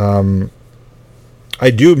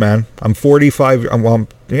 I do, man. I'm 45. I'm going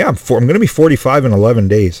to be 45 in 11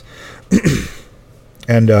 days.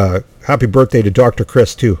 And happy birthday to Dr.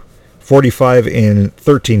 Chris, too. 45 in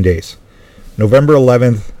 13 days. November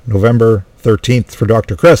 11th, November 13th for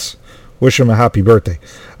Dr. Chris. Wish him a happy birthday.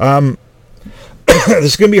 This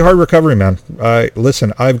is going to be a hard recovery, man.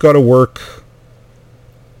 Listen, I've got to work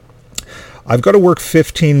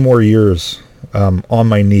 15 more years on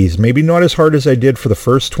my knees. Maybe not as hard as I did for the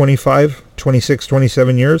first 25, 26,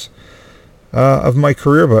 27 years of my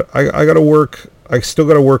career, but I got to work. I still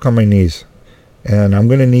got to work on my knees. And I'm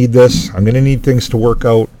going to need this. I'm going to need things to work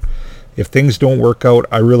out. If things don't work out,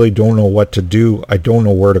 I really don't know what to do. I don't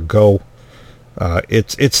know where to go.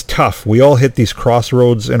 It's tough. We all hit these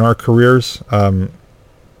crossroads in our careers,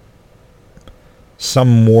 some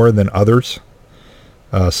more than others.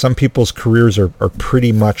 Some people's careers are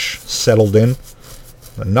pretty much settled in.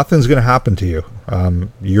 Nothing's going to happen to you.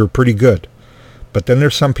 You're pretty good. But then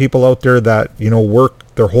there's some people out there that,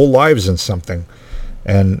 work their whole lives in something.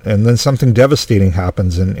 And then something devastating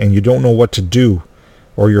happens and you don't know what to do.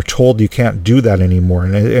 Or you're told you can't do that anymore.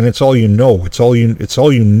 And it's all you know. It's all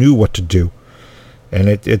you knew what to do. And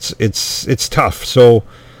it's tough. So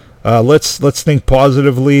let's think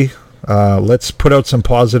positively. Let's put out some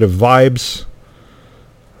positive vibes.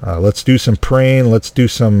 Let's do some praying. Let's do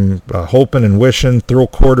some hoping and wishing. Throw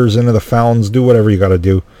quarters into the fountains. Do whatever you got to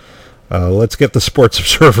do. Let's get the Sports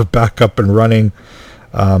Observer back up and running.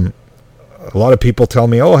 A lot of people tell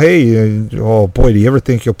me, oh, hey, oh boy, do you ever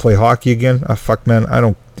think you'll play hockey again? Fuck,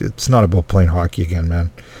 man, it's not about playing hockey again,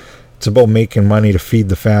 man. It's about making money to feed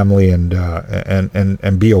the family and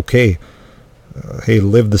be okay. Hey,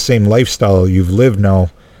 live the same lifestyle you've lived now.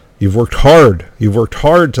 You've worked hard. You've worked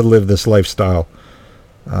hard to live this lifestyle.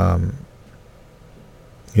 You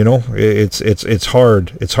know, it's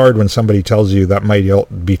hard. It's hard when somebody tells you that might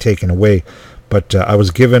be taken away. But I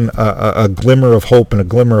was given a glimmer of hope and a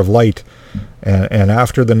glimmer of light. And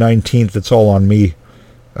after the 19th, it's all on me.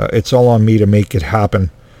 It's all on me to make it happen.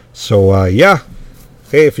 So, yeah.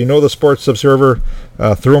 Hey, if you know the Sports Observer,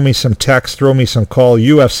 throw me some text, throw me some call.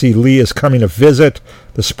 UFC Lee is coming to visit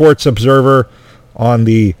the Sports Observer on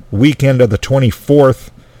the weekend of the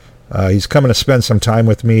 24th. He's coming to spend some time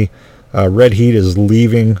with me. Red Heat is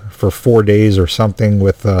leaving for 4 days or something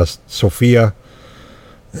with Sophia.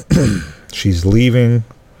 She's leaving.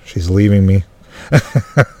 She's leaving me.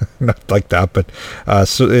 Not like that, but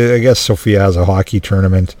so I guess Sophia has a hockey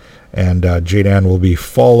tournament, and Jaydan will be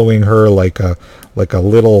following her like a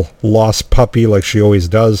little lost puppy, like she always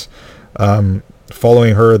does,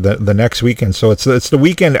 following her the next weekend. So it's the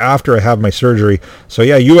weekend after I have my surgery. So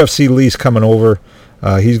yeah, UFC Lee's coming over.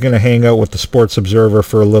 He's going to hang out with the Sports Observer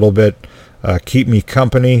for a little bit, keep me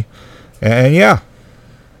company, and yeah.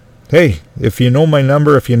 Hey, if you know my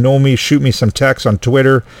number, if you know me, shoot me some text on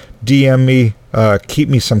Twitter, DM me, keep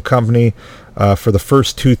me some company. For the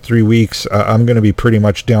first 2-3 weeks, I'm going to be pretty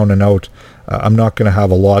much down and out. I'm not going to have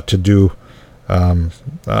a lot to do. I'm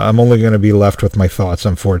only going to be left with my thoughts,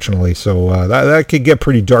 unfortunately. So that could get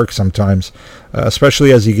pretty dark sometimes,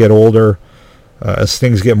 especially as you get older, as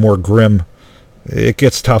things get more grim. It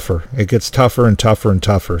gets tougher. It gets tougher and tougher and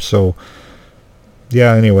tougher. So,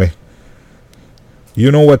 yeah, anyway. You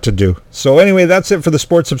know what to do. So anyway, that's it for the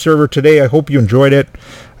Sports Observer today. I hope you enjoyed it.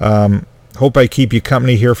 Hope I keep you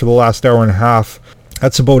company here for the last hour and a half.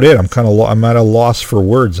 That's about it. I'm at a loss for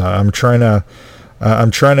words. I'm trying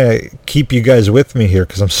to keep you guys with me here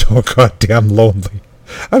because I'm so goddamn lonely.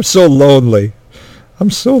 I'm so lonely.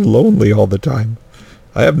 I'm so lonely all the time.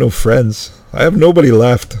 I have no friends. I have nobody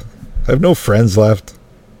left. I have no friends left.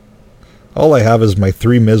 All I have is my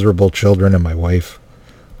 3 miserable children and my wife,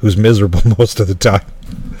 who's miserable most of the time.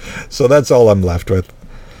 So that's all I'm left with.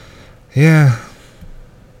 Yeah.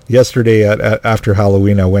 Yesterday after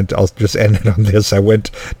Halloween, I'll just end it on this. I went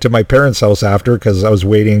to my parents' house after because I was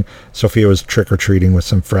waiting. Sophia was trick-or-treating with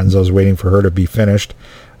some friends. I was waiting for her to be finished.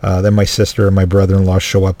 Then my sister and my brother-in-law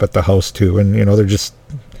show up at the house too. And, you know, they're just,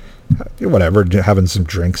 whatever, having some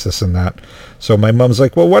drinks, this and that. So my mom's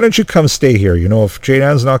like, well, why don't you come stay here? You know, if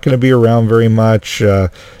Jaydan's not going to be around very much,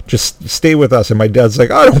 just stay with us. And my dad's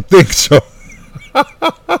like, I don't think so.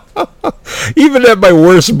 Even at my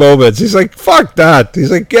worst moments, he's like, fuck that.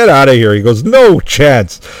 He's like, get out of here. He goes, no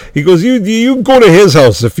chance. He goes, you go to his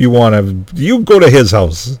house if you want to. You go to his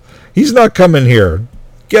house. He's not coming here.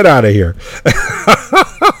 Get out of here.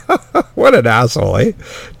 What an asshole, eh?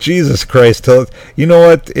 Jesus Christ. You know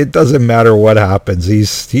what? It doesn't matter what happens.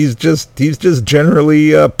 He's just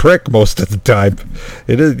generally a prick most of the time.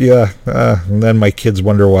 It is, yeah. And then my kids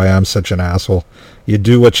wonder why I'm such an asshole. You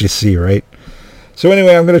do what you see, right? So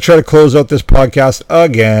anyway, I'm going to try to close out this podcast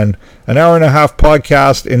again. An hour and a half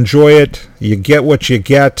podcast. Enjoy it. You get what you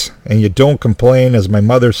get, and you don't complain, as my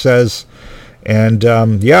mother says. And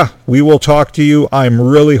yeah, we will talk to you. I'm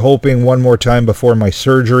really hoping one more time before my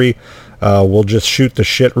surgery. We'll just shoot the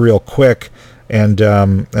shit real quick, and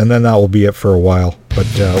then that will be it for a while. But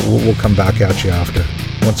we'll come back at you after,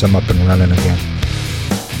 once I'm up and running again.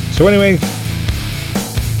 So anyway,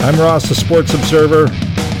 I'm Ross, the Sports Observer.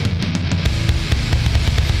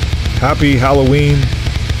 Happy Halloween.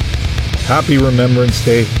 Happy Remembrance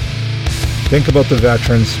Day. Think about the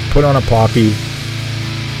veterans. Put on a poppy.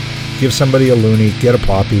 Give somebody a loonie. Get a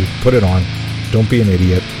poppy. Put it on. Don't be an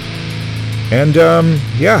idiot. And,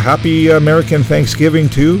 yeah, happy American Thanksgiving,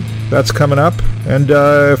 too. That's coming up. And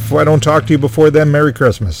if I don't talk to you before then, Merry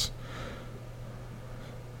Christmas.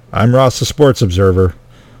 I'm Ross, the Sports Observer.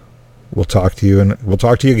 We'll talk to you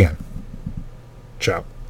again. Ciao.